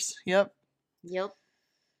 Fuller's, yep. Yep.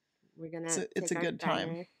 We're gonna. It's a good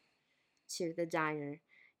time. To the diner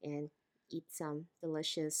and eat some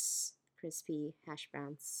delicious crispy hash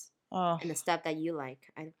browns and the stuff that you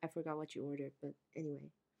like. I forgot what you ordered, but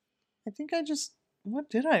anyway. I think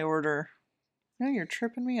what did I order? No, you're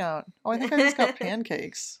tripping me out. Oh, I think I just got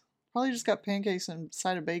pancakes. Probably just got pancakes and a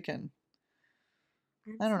side of bacon.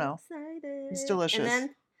 I don't know. Excited. It's delicious.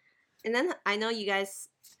 And then I know you guys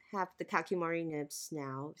have the kakimori nibs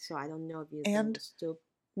now, so I don't know if you still.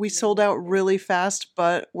 We sold out really fast,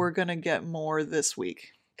 but we're gonna get more this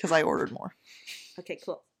week because I ordered more. Okay,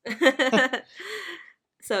 cool.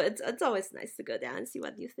 So it's always nice to go down and see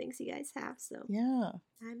what new things you guys have. So yeah,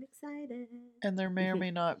 I'm excited. And there may or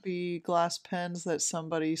may not be glass pens that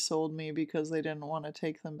somebody sold me because they didn't want to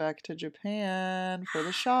take them back to Japan for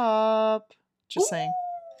the shop. Just saying.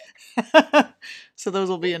 So those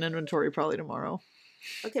will be in inventory probably tomorrow.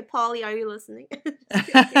 Okay, Polly, are you listening?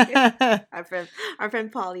 Our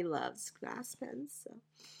friend Polly loves glass pens.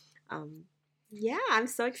 So, yeah, I'm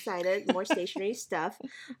so excited. More stationery stuff.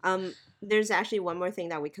 There's actually one more thing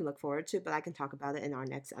that we can look forward to, but I can talk about it in our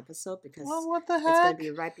next episode because what the heck? It's going to be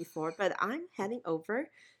right before. But I'm heading over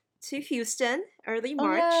to Houston early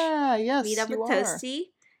March. Oh, yeah, yes, meet up with you Toasty.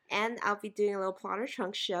 And I'll be doing a little plotter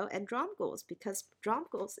trunk show at Drum Goals because Drum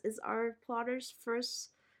Goals is our plotter's first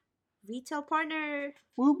retail partner.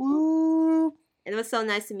 Whoop whoop. And it was so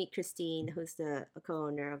nice to meet Christine, who's the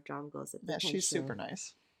co-owner of Drum Goals. Yeah, she's super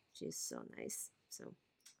nice. She's so nice. So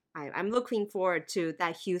I'm looking forward to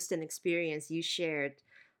that Houston experience you shared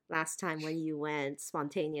last time when you went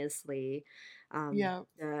spontaneously. Yeah,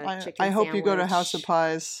 I hope you go to House of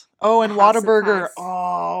Pies. Oh, and Whataburger.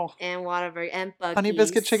 Oh, and Whataburger and Buc-ee's. Honey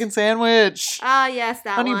Biscuit Chicken Sandwich. Oh yes,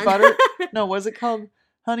 that Honey one. Butter. No, what is it called?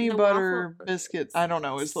 honey The butter waffle biscuit. I don't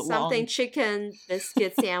know. Is the something long chicken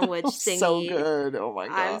biscuit sandwich so thingy. good. Oh my I'm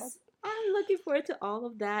god. s- I'm looking forward to all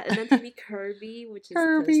of that, and then to meet Kirby, which is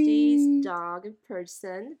Toasty's Kirby. dog in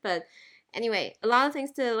person. But anyway, a lot of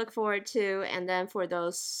things to look forward to, and then for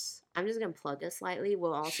those, I'm just gonna plug it slightly.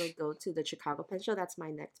 We'll also go to the Chicago Pen Show. That's my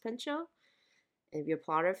next pen show. And if you're a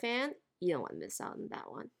plotter fan, you don't want to miss out on that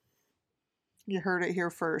one. You heard it here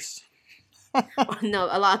first. No,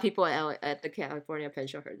 a lot of people at the California Pen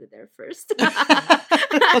Show heard it there first.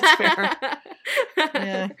 That's fair.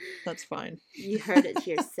 Yeah, that's fine. You heard it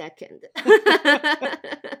here second.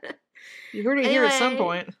 You heard it here at some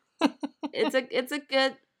point. it's a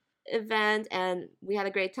good event, and we had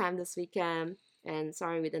a great time this weekend. And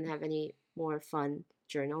sorry we didn't have any more fun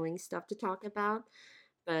journaling stuff to talk about,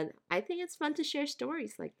 but I think it's fun to share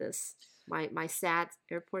stories like this. My sad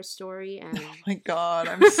airport story, and Oh my god,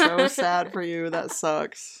 I'm so sad for you. That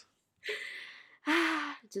sucks.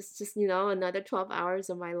 just another 12 hours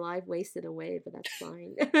of my life wasted away, but that's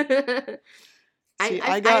fine. See,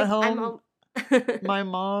 I got I'm home. My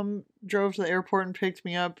mom drove to the airport and picked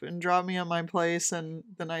me up and dropped me at my place, and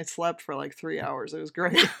then I slept for like 3 hours. It was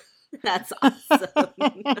great. That's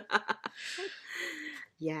awesome.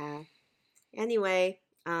 Yeah. Anyway,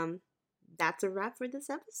 that's a wrap for this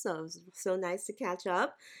episode. It was so nice to catch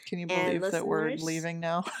up. Can you believe that we're listeners- leaving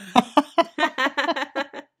now?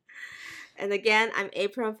 And again, I'm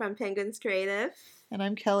April from Penguins Creative. And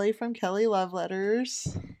I'm Kelly from Kelly Love Letters.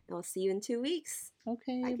 And we'll see you in 2 weeks.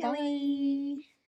 Okay, Bye, bye. Kelly.